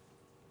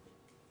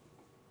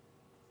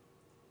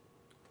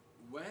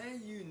 Where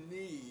you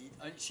need,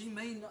 and she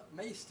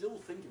may still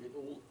think of it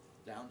all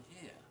down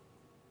here.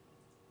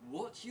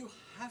 What you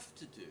have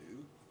to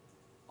do,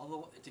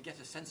 although to get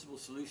a sensible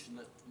solution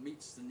that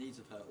meets the needs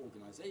of her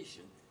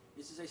organisation,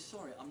 is to say,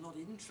 sorry, I'm not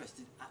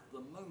interested at the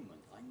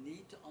moment. I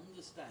need to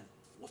understand,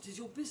 what is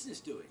your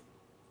business doing?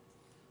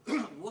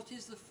 What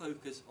is the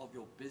focus of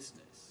your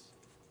business?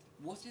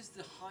 What is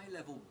the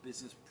high-level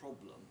business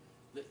problem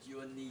that you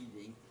are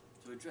needing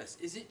to address?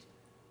 Is it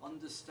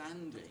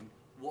understanding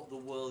what the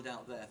world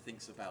out there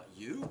thinks about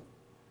you?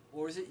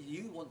 Or is it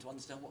you want to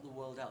understand what the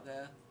world out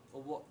there,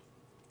 or what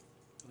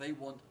they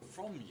want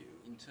from you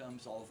in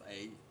terms of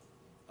a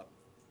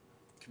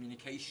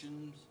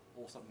communications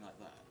or something like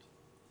that?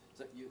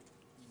 So you've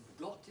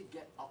got to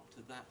get up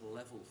to that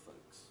level,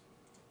 folks.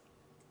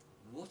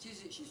 What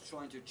is it she's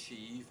trying to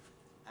achieve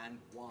and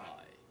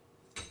why?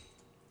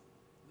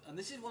 And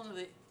this is one of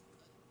the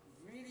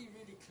really,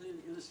 really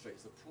clearly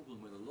illustrates the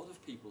problem with a lot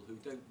of people who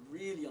don't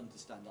really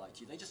understand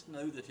IT. They just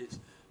know that it's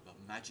the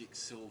magic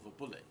silver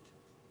bullet.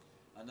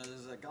 And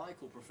there's a guy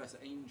called Professor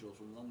Angel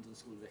from London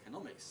School of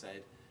Economics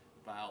said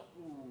about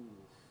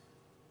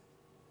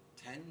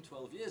 10,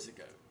 12 years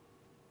ago,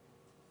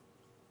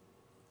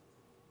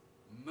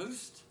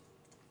 most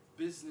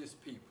business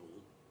people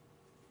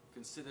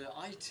consider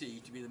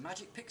IT to be the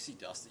magic pixie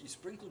dust that you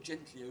sprinkle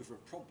gently over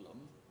a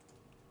problem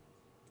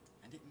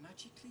and it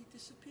magically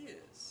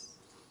disappears.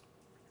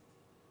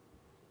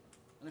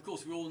 And of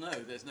course we all know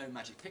there's no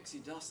magic pixie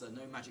dust, there are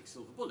no magic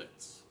silver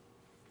bullets.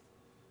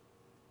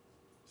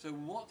 So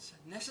what's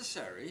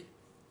necessary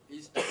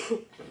is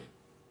to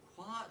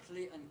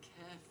quietly and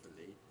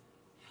carefully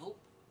help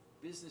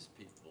business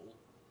people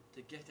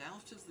to get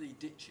out of the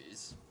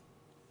ditches,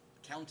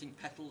 counting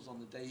petals on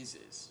the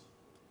daisies,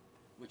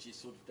 which is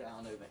sort of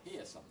down over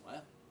here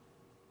somewhere,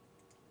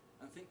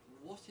 and think,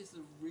 what is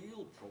the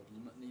real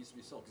problem that needs to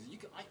be solved?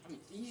 Because I mean,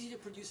 it's easy to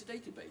produce a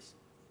database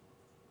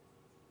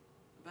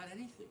about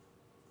anything.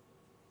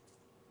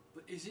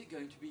 But is it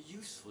going to be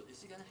useful?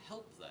 Is it going to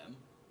help them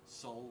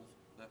solve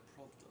their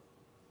problem?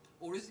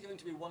 Or is it going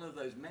to be one of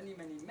those many,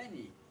 many,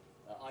 many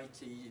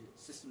IT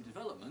system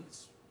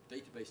developments,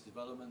 database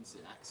developments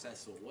in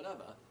Access or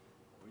whatever,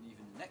 or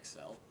even in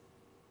Excel,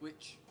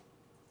 which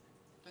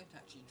don't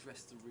actually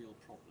address the real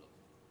problem?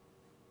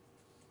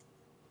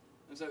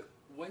 And so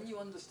when you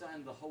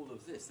understand the whole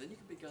of this, then you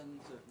can begin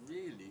to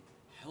really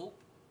help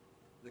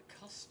the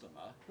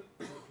customer,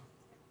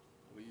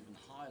 or even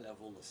high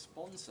level, the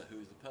sponsor, who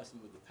is the person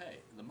with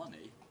the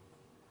money.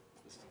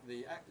 So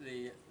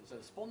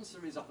the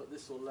sponsor is up at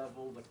this sort of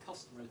level, the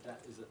customer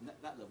is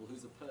at that level,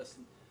 who's the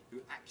person who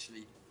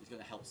actually is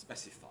going to help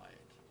specify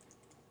it.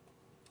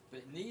 But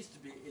it needs to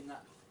be in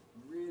that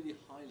really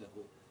high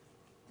level,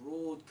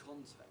 broad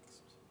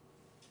context,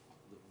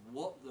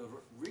 what the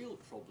real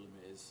problem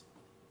is,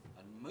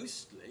 and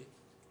mostly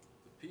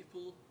the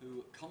people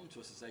who come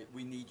to us and say,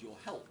 we need your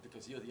help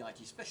because you're the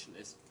IT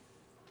specialist,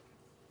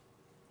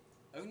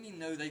 only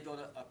know they've got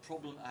a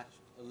problem at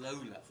a low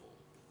level,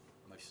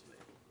 mostly.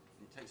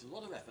 And it takes a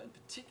lot of effort, and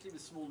particularly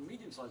with small and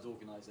medium-sized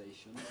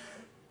organisations,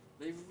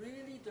 they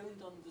really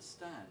don't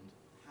understand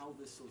how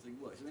this sort of thing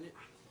works. I mean,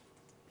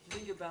 if you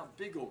think about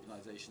big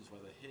organisations,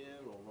 whether here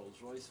or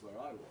Rolls-Royce, where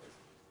I was,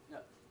 you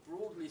know,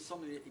 broadly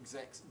some of the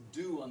execs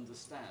do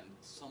understand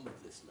some of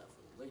this level.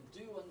 They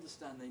do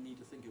understand they need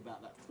to think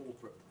about that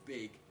corporate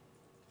big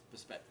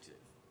perspective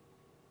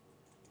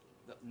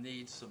that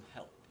needs some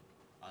help.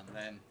 And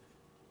then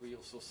we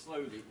also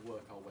slowly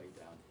work our way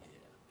down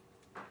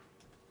here.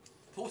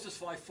 Porter's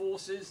five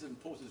forces and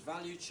Porter's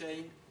value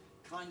chain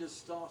kind of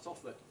start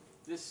off at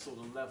this sort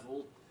of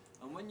level,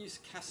 and when you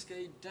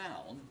cascade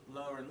down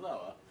lower and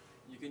lower,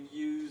 you can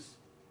use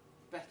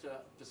better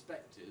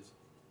perspectives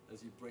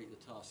as you break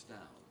the task down.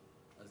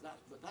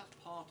 But that's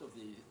part of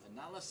the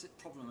analysis,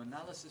 problem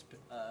analysis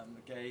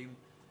game,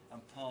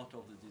 and part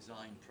of the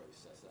design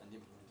process and the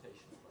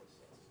implementation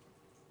process.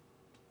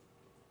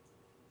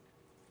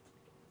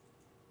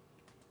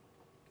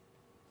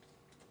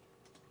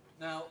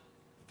 Now,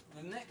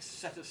 the next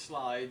set of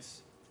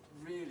slides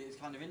really is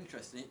kind of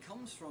interesting. It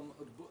comes from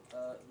a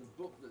the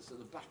book that's at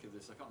the back of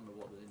this. I can't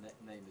remember what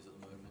the name is at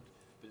the moment,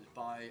 but it's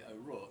by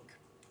O'Rourke.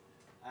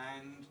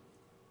 And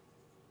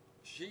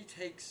she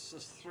takes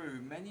us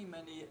through many,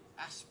 many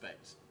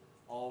aspects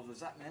of the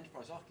Zachman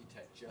Enterprise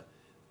architecture,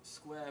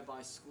 square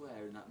by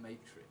square in that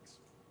matrix,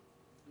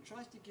 and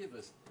tries to give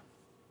us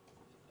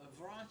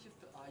a variety of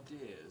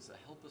ideas that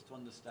help us to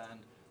understand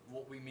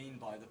what we mean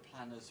by the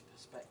planner's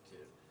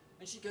perspective.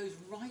 And she goes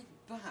right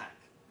back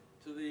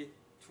to the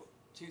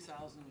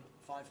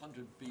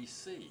 2500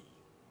 BC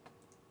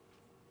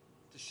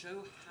to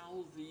show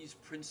how these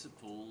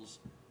principles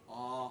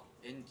are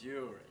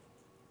enduring.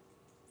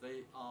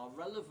 They are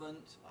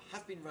relevant,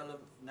 have been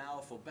relevant now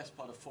for the best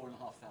part of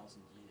 4,500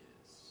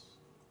 years.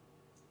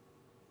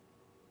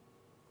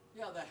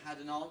 Yeah, they had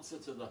an answer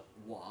to the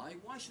why.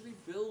 Why should we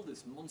build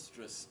this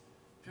monstrous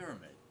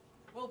pyramid?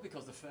 Well,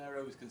 because the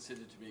pharaoh was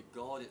considered to be a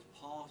god. It's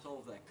part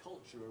of their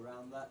culture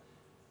around that.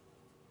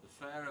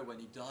 The pharaoh, when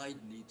he died,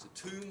 needs a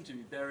tomb to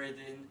be buried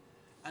in.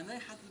 And they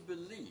had the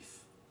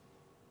belief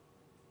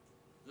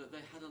that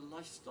they had a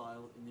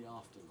lifestyle in the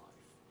afterlife.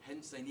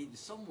 Hence, they needed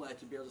somewhere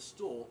to be able to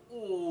store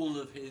all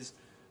of his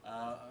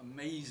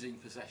amazing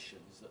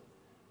possessions,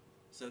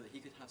 so that he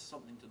could have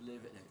something to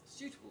live in a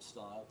suitable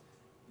style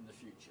in the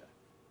future.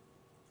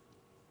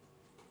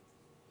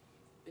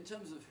 In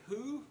terms of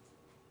who,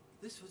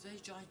 this was a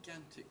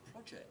gigantic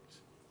project.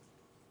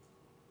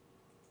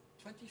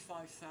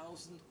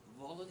 25,000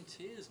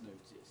 volunteers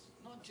noticed.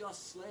 Not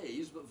just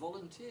slaves, but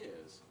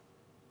volunteers.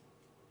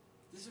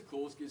 This, of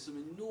course, gives some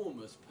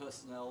enormous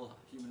personnel,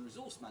 human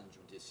resource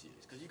management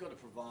issues, because you've got to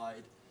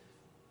provide,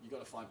 you've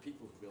got to find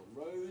people who build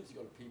roads, you've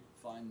got to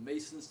find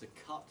masons to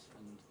cut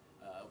and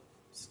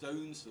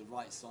stones to the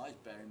right size,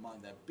 bear in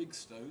mind they're big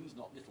stones,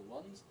 not little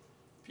ones,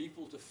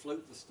 people to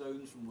float the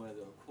stones from where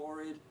they were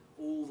quarried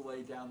all the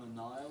way down the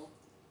Nile,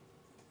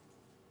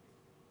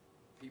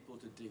 people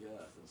to dig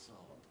earth and so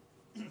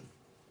on.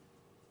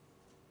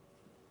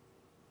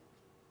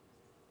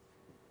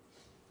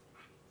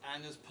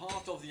 And as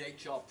part of the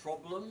HR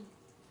problem,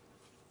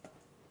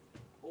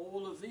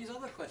 all of these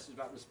other questions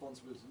about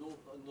responsibility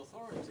and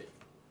authority.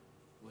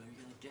 Where are you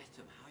going to get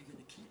them? How are you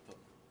going to keep them?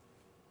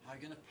 How are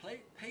you going to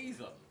pay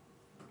them?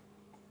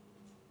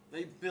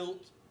 They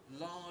built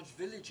large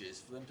villages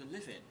for them to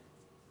live in.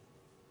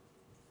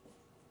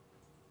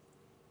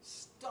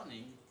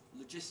 Stunning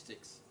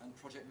logistics and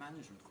project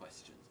management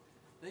questions.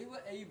 They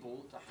were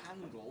able to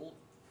handle,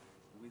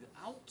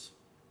 without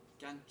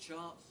Gantt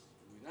charts,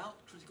 without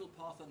critical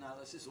path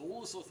analysis,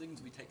 all the sort of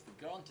things we take for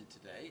granted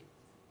today,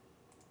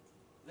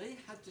 they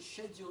had to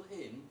schedule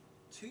in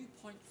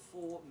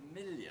 2.4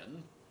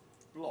 million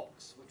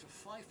blocks, which are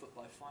 5 foot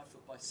by 5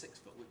 foot by 6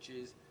 foot,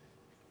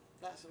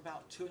 that's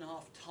about 2.5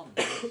 tons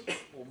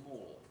or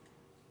more.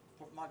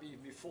 Might even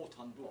be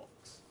 4-ton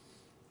blocks.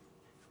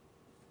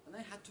 And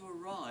they had to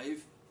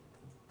arrive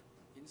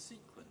in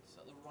sequence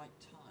at the right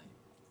time.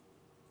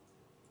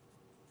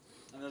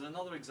 And there's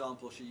another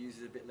example she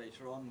uses a bit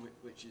later on,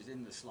 which is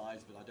in the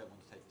slides, but I don't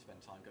want to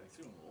spend time going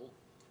through them all.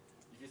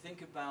 If you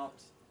think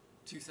about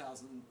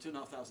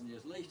 2,500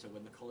 years later,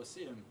 when the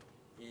Colosseum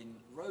in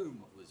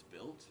Rome was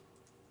built,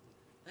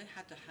 they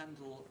had to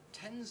handle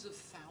tens of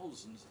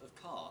thousands of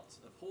carts,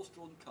 of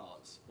horse-drawn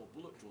carts or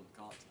bullock-drawn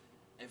carts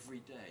every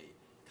day,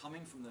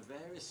 coming from the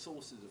various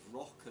sources of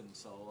rock and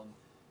so on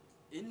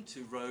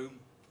into Rome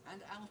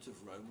and out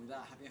of Rome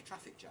without having a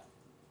traffic jam.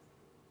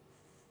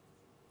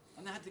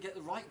 And they had to get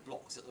the right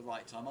blocks at the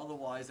right time,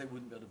 otherwise they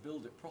wouldn't be able to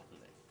build it properly.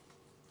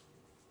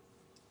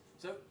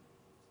 So,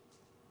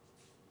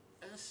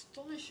 an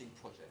astonishing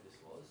project this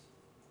was.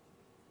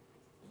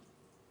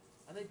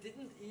 And they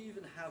didn't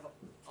even have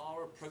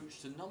our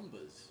approach to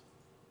numbers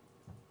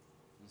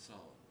and so on.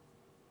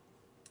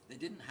 They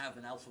didn't have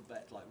an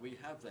alphabet like we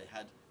have, they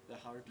had the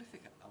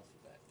hieroglyphic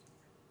alphabet.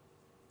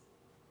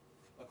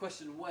 A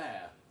question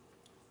where?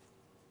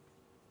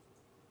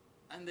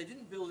 And they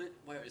didn't build it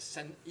where it's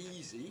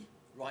easy,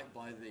 right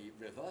by the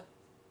river.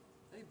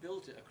 They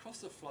built it across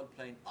the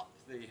floodplain, up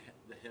the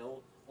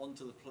hill,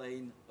 onto the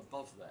plain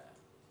above there.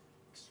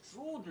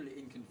 Extraordinarily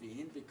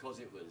inconvenient because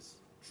it was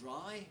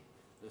dry,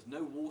 there's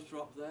no water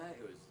up there,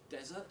 it was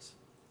desert.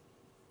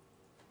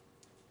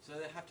 So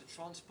they had to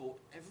transport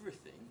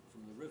everything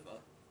from the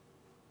river,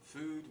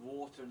 food,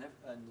 water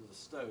and the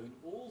stone,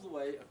 all the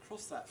way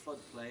across that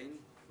floodplain,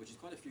 which is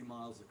quite a few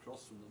miles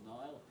across from the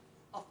Nile,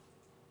 up.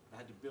 They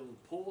had to build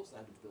ports, they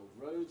had to build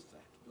roads, they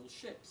had to build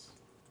ships.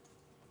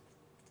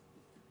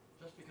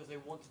 Just because they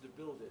wanted to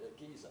build it at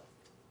Giza.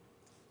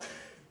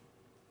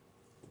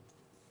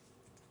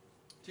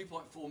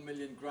 2.4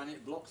 million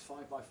granite blocks,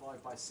 5 by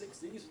 5 by 6.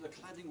 These are the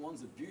cladding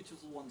ones, the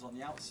beautiful ones on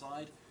the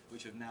outside,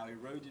 which have now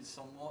eroded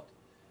somewhat.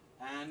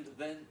 And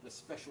then the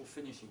special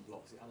finishing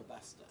blocks, the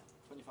alabaster,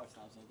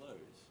 25,000 of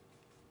those.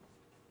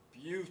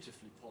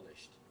 Beautifully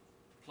polished.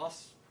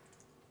 Plus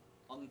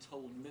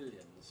untold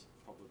millions,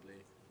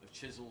 probably, of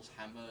chisels,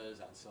 hammers,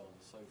 and so on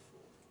and so forth.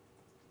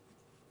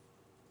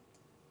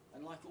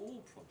 And like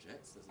all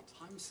projects, there's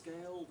a time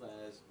scale,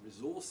 there's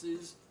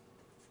resources,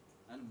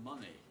 and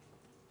money.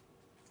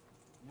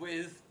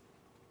 With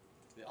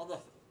the other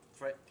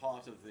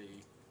part of the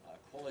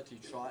quality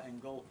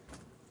triangle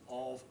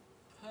of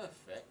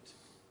perfect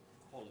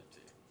quality.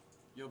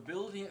 You're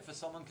building it for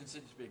someone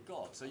considered to be a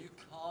god, so you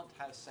can't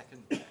have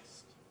second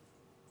best.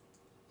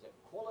 So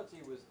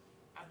quality was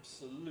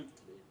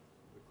absolutely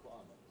a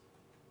requirement.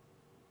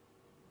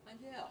 And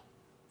yeah,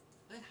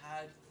 they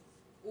had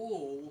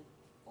all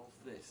of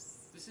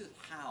this. This is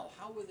how.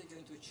 How were they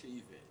going to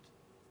achieve it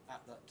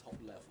at that top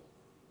level?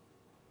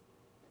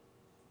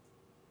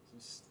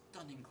 Some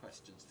stunning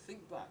questions.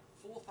 Think back,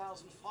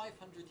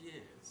 4,500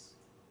 years.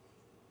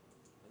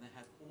 And they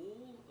had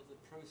all of the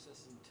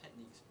processes and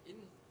techniques in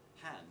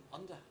hand,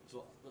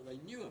 that they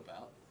knew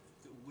about,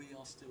 that we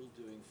are still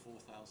doing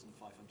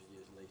 4,500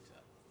 years later.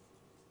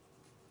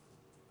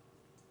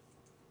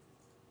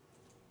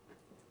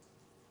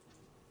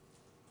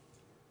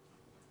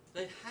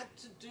 They had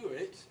to do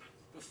it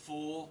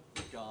before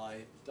the guy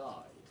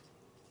died.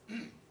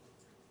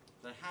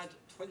 They had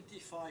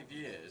 25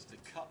 years to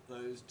cut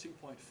those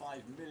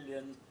 2.5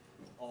 million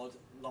odd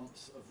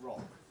lumps of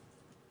rock.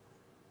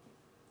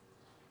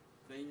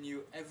 They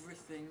knew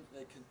everything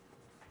they could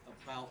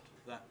about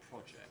that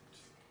project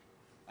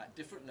at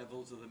different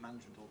levels of the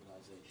management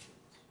organizations.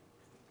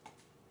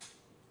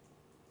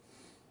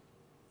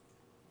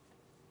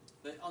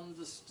 They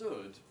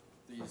understood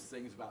these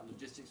things about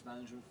logistics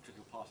management,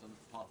 critical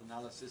path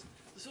analysis,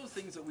 the sort of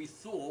things that we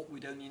thought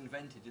we'd only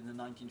invented in the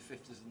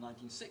 1950s and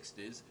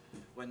 1960s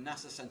when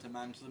NASA sent a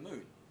man to the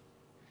moon.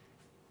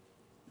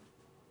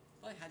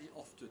 They had it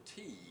off to a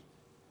T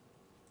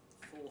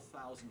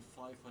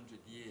 4,500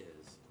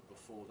 years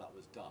before that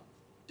was done.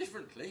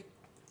 Differently,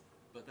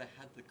 but they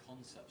had the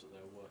concepts that they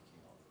were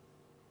working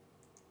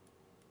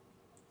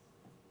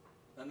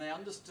on. And they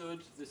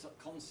understood this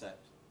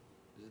concept,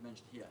 as I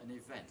mentioned here, an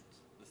event.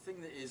 The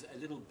thing that is a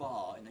little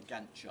bar in a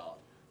Gantt chart,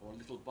 or a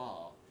little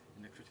bar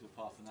in a critical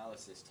path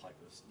analysis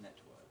type of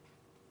network.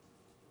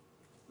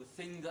 The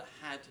thing that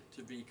had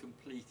to be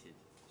completed,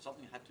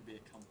 something had to be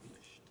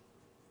accomplished.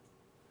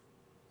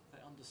 They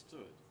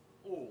understood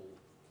all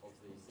of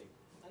these things.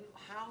 And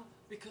how?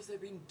 Because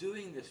they've been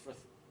doing this for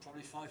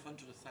probably 500,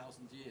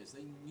 1,000 years.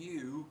 They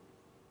knew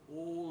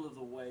all of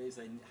the ways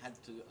they had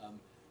to,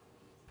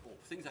 or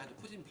things they had to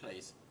put in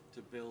place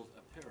to build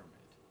a pyramid.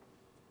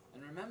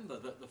 And remember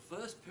that the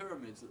first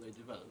pyramids that they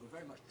developed were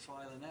very much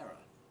trial and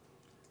error.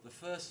 The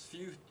first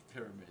few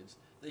pyramids,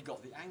 they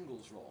got the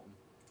angles wrong,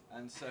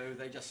 and so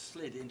they just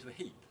slid into a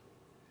heap.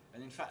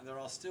 And in fact, there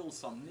are still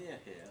some near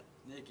here,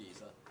 near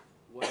Giza,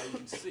 where you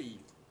can see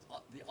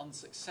the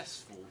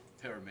unsuccessful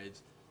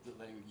pyramids that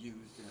they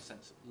used in a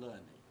sense of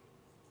learning.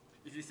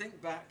 If you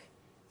think back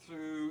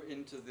through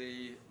into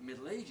the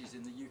Middle Ages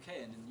in the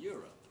UK and in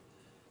Europe,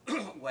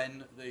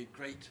 when the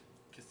great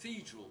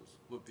cathedrals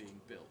were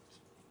being built,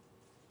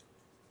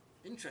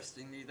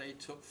 interestingly, they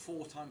took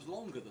 4 times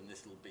longer than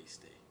this little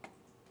beastie.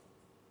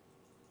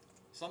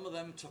 Some of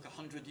them took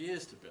 100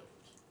 years to build.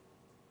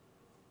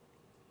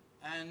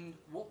 And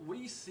what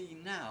we see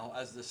now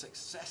as the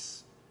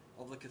success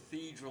of the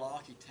cathedral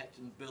architect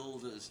and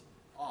builder's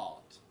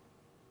art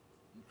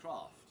and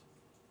craft,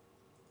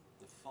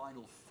 the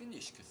final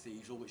finished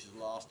cathedral, which has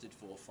lasted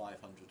for 500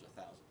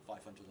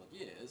 odd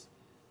years,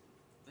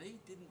 they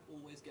didn't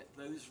always get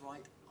those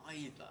right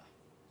either.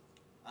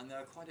 And there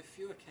are quite a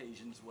few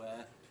occasions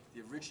where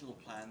the original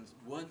plans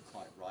weren't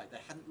quite right. They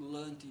hadn't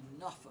learned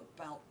enough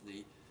about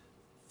the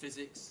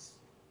physics,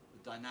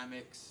 the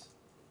dynamics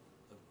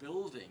of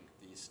building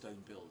these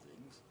stone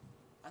buildings,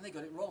 and they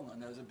got it wrong,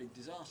 and there was a big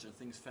disaster and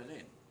things fell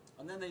in.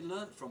 And then they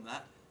learnt from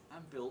that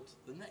and built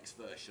the next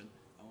version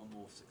and were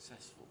more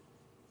successful.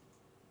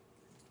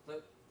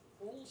 So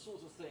all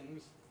sorts of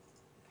things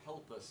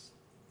help us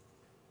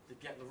to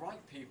get the right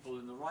people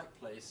in the right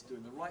place,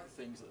 doing the right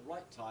things at the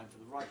right time for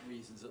the right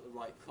reasons at the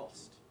right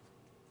cost.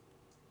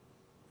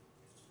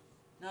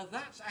 Now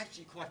that's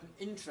actually quite an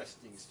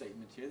interesting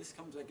statement here. This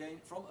comes again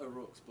from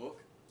O'Rourke's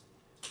book,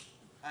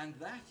 and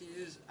that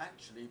is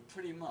actually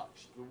pretty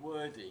much the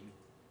wording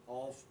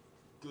of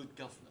good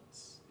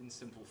governance in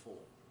simple form.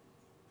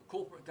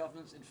 Corporate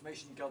governance,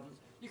 information governance,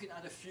 you can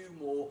add a few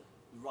more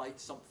right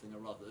something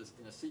or others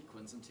in a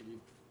sequence until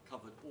you've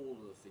covered all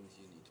of the things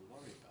you need to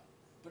worry about.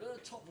 But at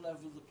the top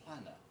level of the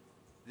planner,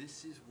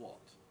 this is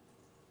what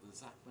the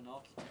Zachman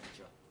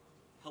architecture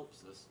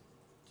helps us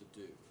to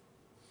do.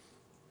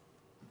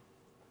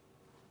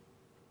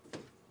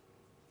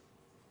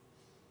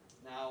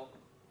 Now,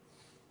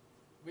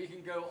 we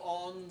can go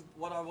on.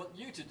 What I want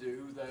you to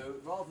do, though,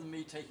 rather than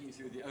me taking you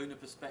through the owner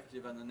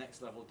perspective and the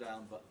next level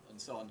down,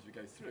 and so on as we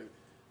go through,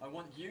 I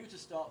want you to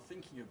start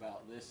thinking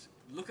about this,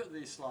 look at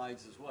these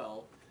slides as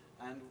well,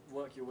 and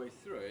work your way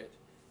through it,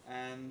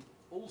 and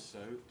also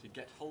to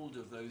get hold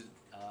of those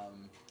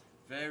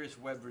various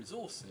web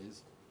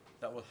resources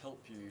that will help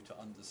you to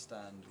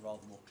understand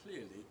rather more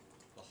clearly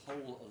the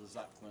whole of the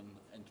Zachman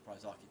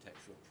enterprise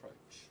architecture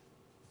approach.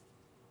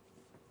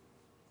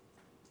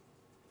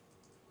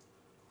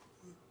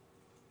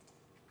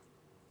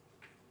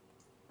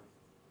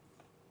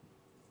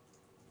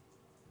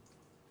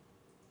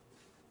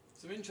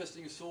 Some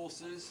interesting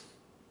sources.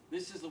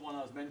 This is the one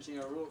I was mentioning,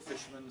 O'Rourke,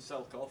 Fisherman,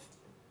 Selkoff.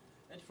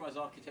 Enterprise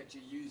Architecture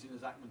using the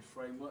Zachman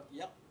Framework.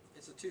 Yep,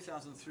 it's a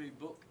 2003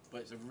 book,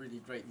 but it's a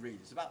really great read.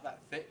 It's about that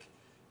thick,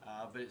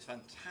 but it's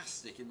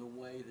fantastic in the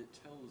way that it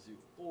tells you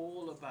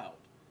all about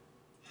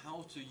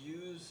how to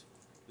use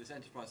this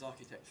enterprise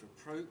architecture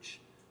approach,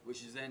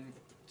 which is then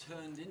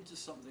turned into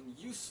something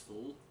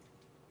useful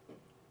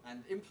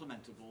and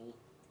implementable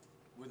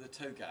with a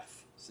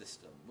TOGAF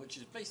system, which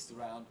is based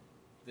around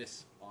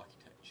this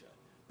architecture,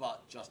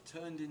 but just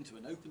turned into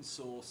an open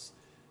source,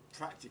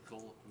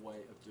 practical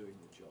way of doing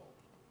the job.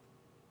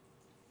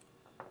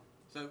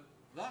 So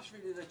that's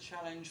really the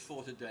challenge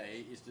for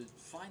today, is to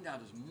find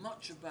out as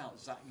much about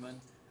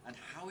Zachman and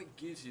how it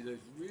gives you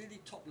those really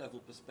top level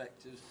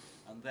perspectives,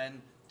 and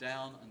then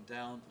down and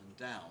down and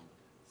down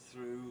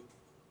through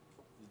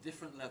the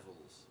different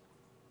levels.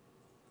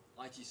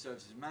 IT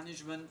services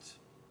management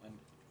and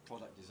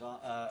product design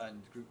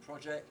and group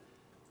project,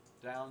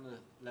 down the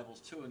levels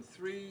 2 and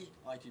 3,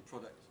 IT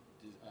product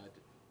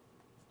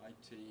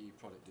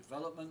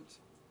development,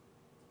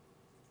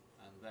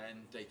 and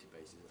then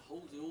databases. It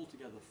holds it all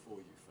together for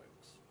you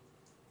folks.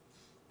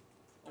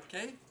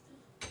 Okay?